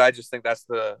 But I just think that's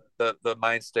the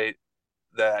mind state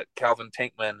that Calvin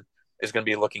Tankman is going to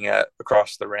be looking at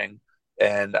across the ring.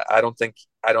 And I don't think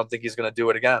he's going to do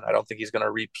it again. I don't think he's going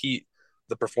to repeat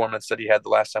the performance that he had the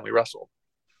last time we wrestled.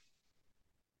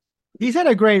 He's had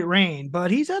a great reign, but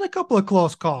he's had a couple of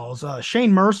close calls.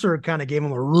 Shane Mercer kind of gave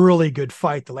him a really good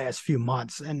fight the last few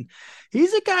months, and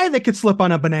he's a guy that could slip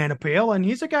on a banana peel, and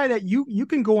he's a guy that you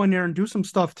can go in there and do some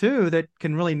stuff too that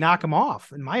can really knock him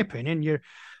off, in my opinion.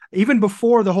 Even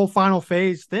before the whole final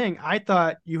phase thing, I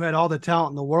thought you had all the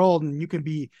talent in the world, and you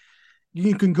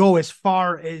can go as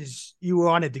far as you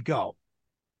wanted to go.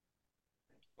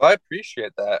 Well, I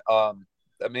appreciate that.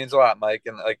 That means a lot, Mike,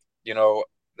 and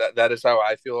that is how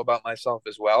I feel about myself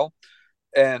as well.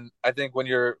 And I think when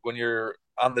you're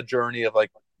on the journey of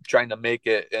like trying to make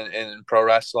it in pro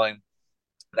wrestling,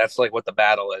 that's like what the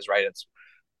battle is, right? It's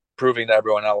proving to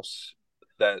everyone else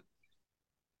that,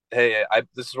 hey,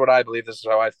 this is what I believe, this is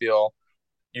how I feel.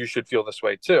 You should feel this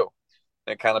way too.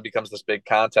 And it kind of becomes this big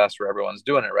contest where everyone's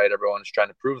doing it, right? Everyone's trying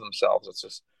to prove themselves. It's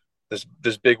just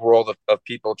this big world of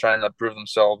people trying to prove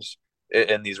themselves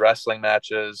in these wrestling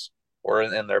matches or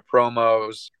in their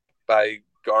promos by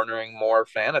garnering more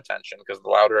fan attention, because the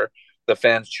louder the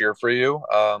fans cheer for you,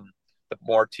 the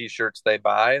more t-shirts they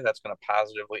buy, that's going to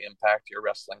positively impact your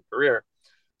wrestling career.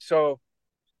 So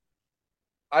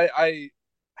I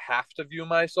have to view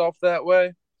myself that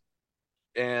way.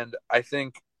 And I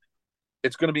think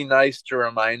it's going to be nice to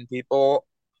remind people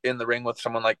in the ring with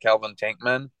someone like Calvin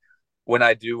Tankman, when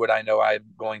I do what I know I'm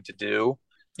going to do,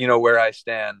 where I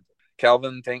stand.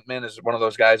 Calvin Tankman is one of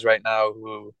those guys right now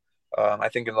who I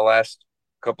think in the last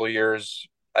couple of years,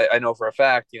 I know for a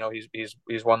fact,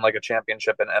 he's won like a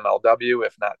championship in MLW,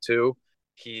 if not two.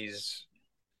 He's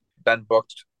been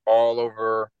booked all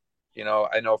over,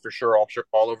 I know for sure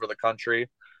all over the country.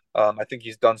 I think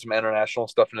he's done some international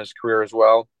stuff in his career as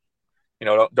well.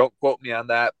 Don't quote me on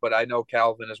that, but I know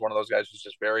Calvin is one of those guys who's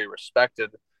just very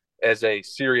respected as a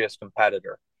serious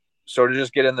competitor. So to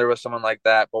just get in there with someone like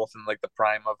that, both in like the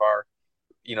prime of our,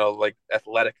 like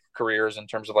athletic careers in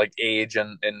terms of like age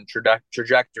and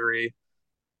trajectory,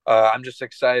 I'm just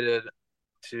excited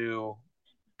to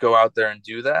go out there and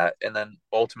do that. And then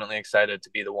ultimately excited to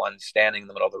be the one standing in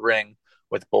the middle of the ring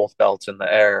with both belts in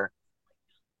the air.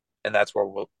 And that's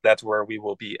where we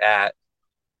will be at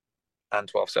on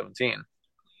 12/17.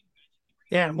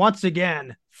 And once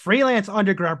again, Freelance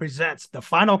Underground presents the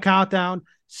Final Countdown,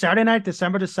 Saturday night,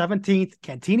 December the 17th,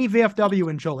 Cantini VFW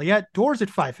in Joliet. Doors at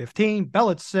 5:15, bell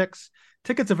at 6.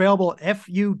 Tickets available at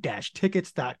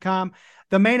fu-tickets.com.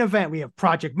 The main event, we have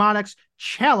Project Monix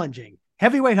challenging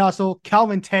Heavyweight Hustle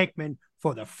Calvin Tankman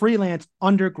for the Freelance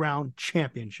Underground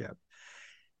Championship.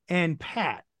 And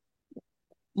Pat,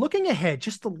 looking ahead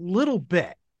just a little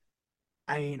bit,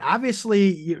 I mean,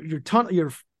 obviously your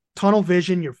tunnel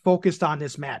vision, you're focused on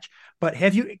this match, but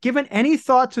have you given any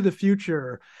thought to the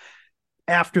future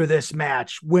after this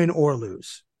match, win or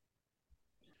lose?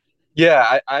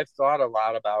 Yeah, I've thought a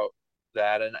lot about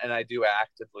that, and I do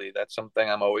actively. That's something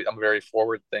I'm very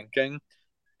forward thinking,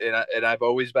 and I've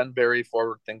always been very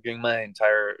forward thinking my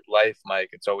entire life, Mike.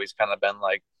 It's always kind of been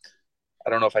like, I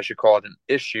don't know if I should call it an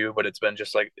issue, but it's been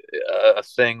just like a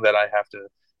thing that I have to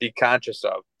be conscious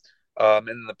of.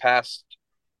 In the past,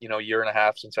 year and a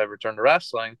half since I've returned to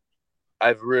wrestling,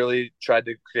 I've really tried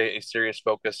to create a serious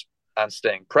focus on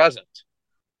staying present.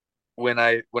 When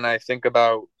I think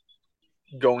about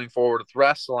going forward with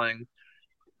wrestling,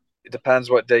 it depends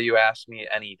what day you ask me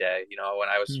any day. When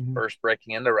I was first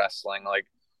breaking into wrestling, like,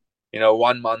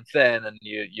 1 month in and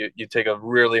you take a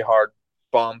really hard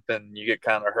bump and you get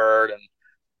kind of hurt and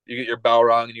you get your bell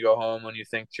rung and you go home and you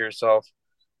think to yourself,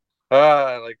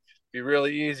 like, it'd be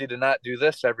really easy to not do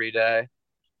this every day.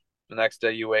 The next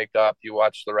day you wake up, you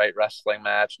watch the right wrestling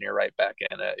match and you're right back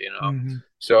in it,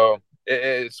 So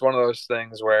it's one of those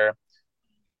things where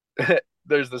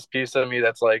there's this piece of me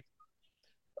that's like,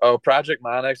 oh, Project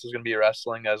Monix is going to be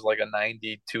wrestling as like a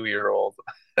 92-year-old.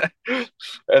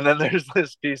 And then there's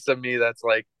this piece of me that's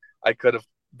like, I could have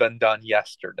been done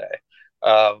yesterday.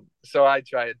 So I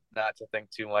try not to think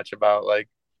too much about like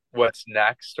what's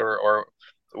next or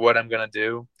what I'm going to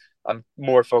do. I'm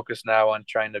more focused now on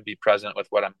trying to be present with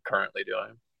what I'm currently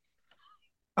doing.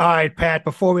 All right, Pat,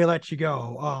 before we let you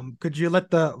go, could you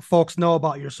let the folks know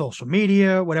about your social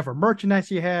media, whatever merchandise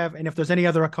you have, and if there's any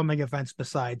other upcoming events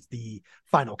besides the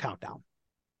final countdown?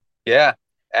 Yeah,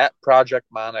 at Project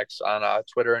Monix on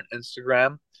Twitter and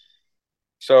Instagram.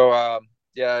 So,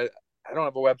 yeah, I don't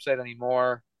have a website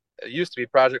anymore. It used to be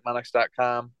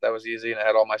projectmonix.com. That was easy, and I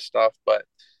had all my stuff. But,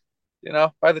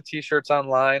 buy the T-shirts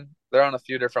online. They're on a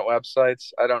few different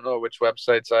websites. I don't know which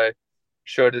websites I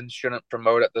should and shouldn't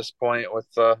promote at this point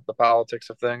with the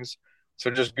politics of things. So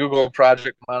just Google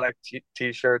Project Monix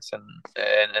T-shirts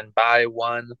and buy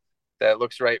one that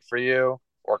looks right for you,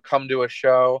 or come to a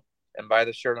show and buy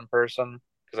the shirt in person,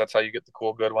 because that's how you get the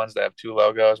cool, good ones that have two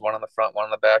logos, one on the front, one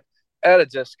on the back, at a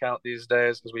discount these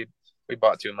days because we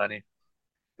bought too many.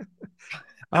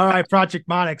 All right, Project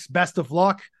Monix, best of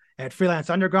luck at Freelance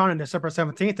Underground on December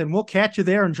 17th, and we'll catch you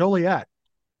there in Joliet.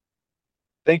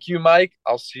 Thank you, Mike.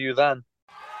 I'll see you then.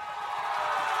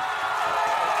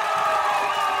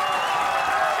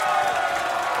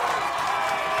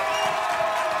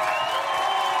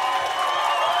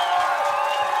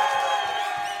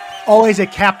 Always a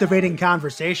captivating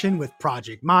conversation with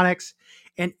Project Monix.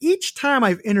 And each time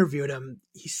I've interviewed him,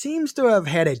 he seems to have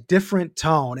had a different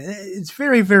tone. It's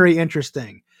very, very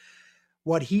interesting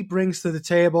what he brings to the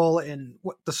table and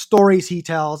what the stories he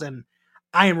tells. And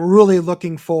I am really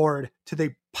looking forward to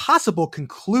the possible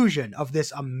conclusion of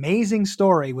this amazing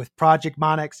story with Project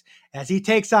Monix as he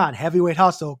takes on heavyweight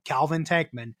hustle Calvin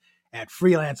Tankman at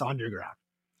Freelance Underground.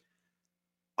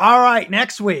 All right,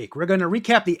 next week, we're going to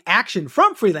recap the action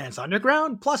from Freelance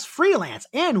Underground, plus Freelance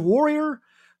and Warrior.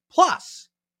 Plus,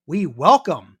 we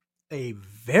welcome a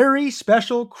very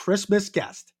special Christmas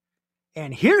guest.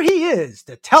 And here he is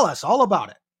to tell us all about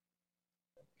it.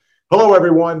 Hello,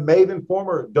 everyone. Maven,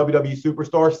 former WWE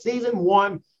Superstar, Season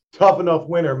 1 Tough Enough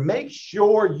winner. Make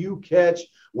sure you catch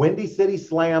Windy City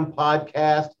Slam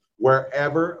podcast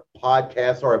wherever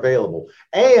podcasts are available.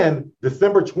 And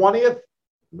December 20th,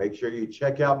 make sure you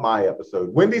check out my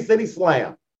episode, Windy City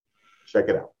Slam. Check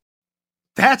it out.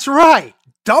 That's right.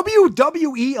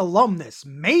 WWE alumnus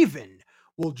Maven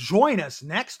will join us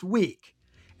next week.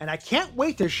 And I can't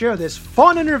wait to share this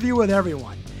fun interview with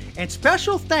everyone. And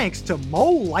special thanks to Mo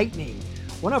Lightning,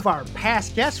 one of our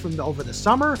past guests from over the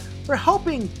summer, for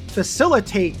helping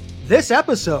facilitate this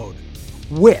episode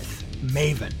with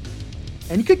Maven.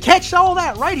 And you could catch all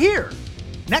that right here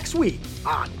next week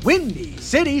on Windy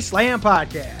City Slam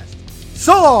Podcast.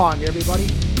 So long,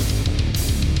 everybody.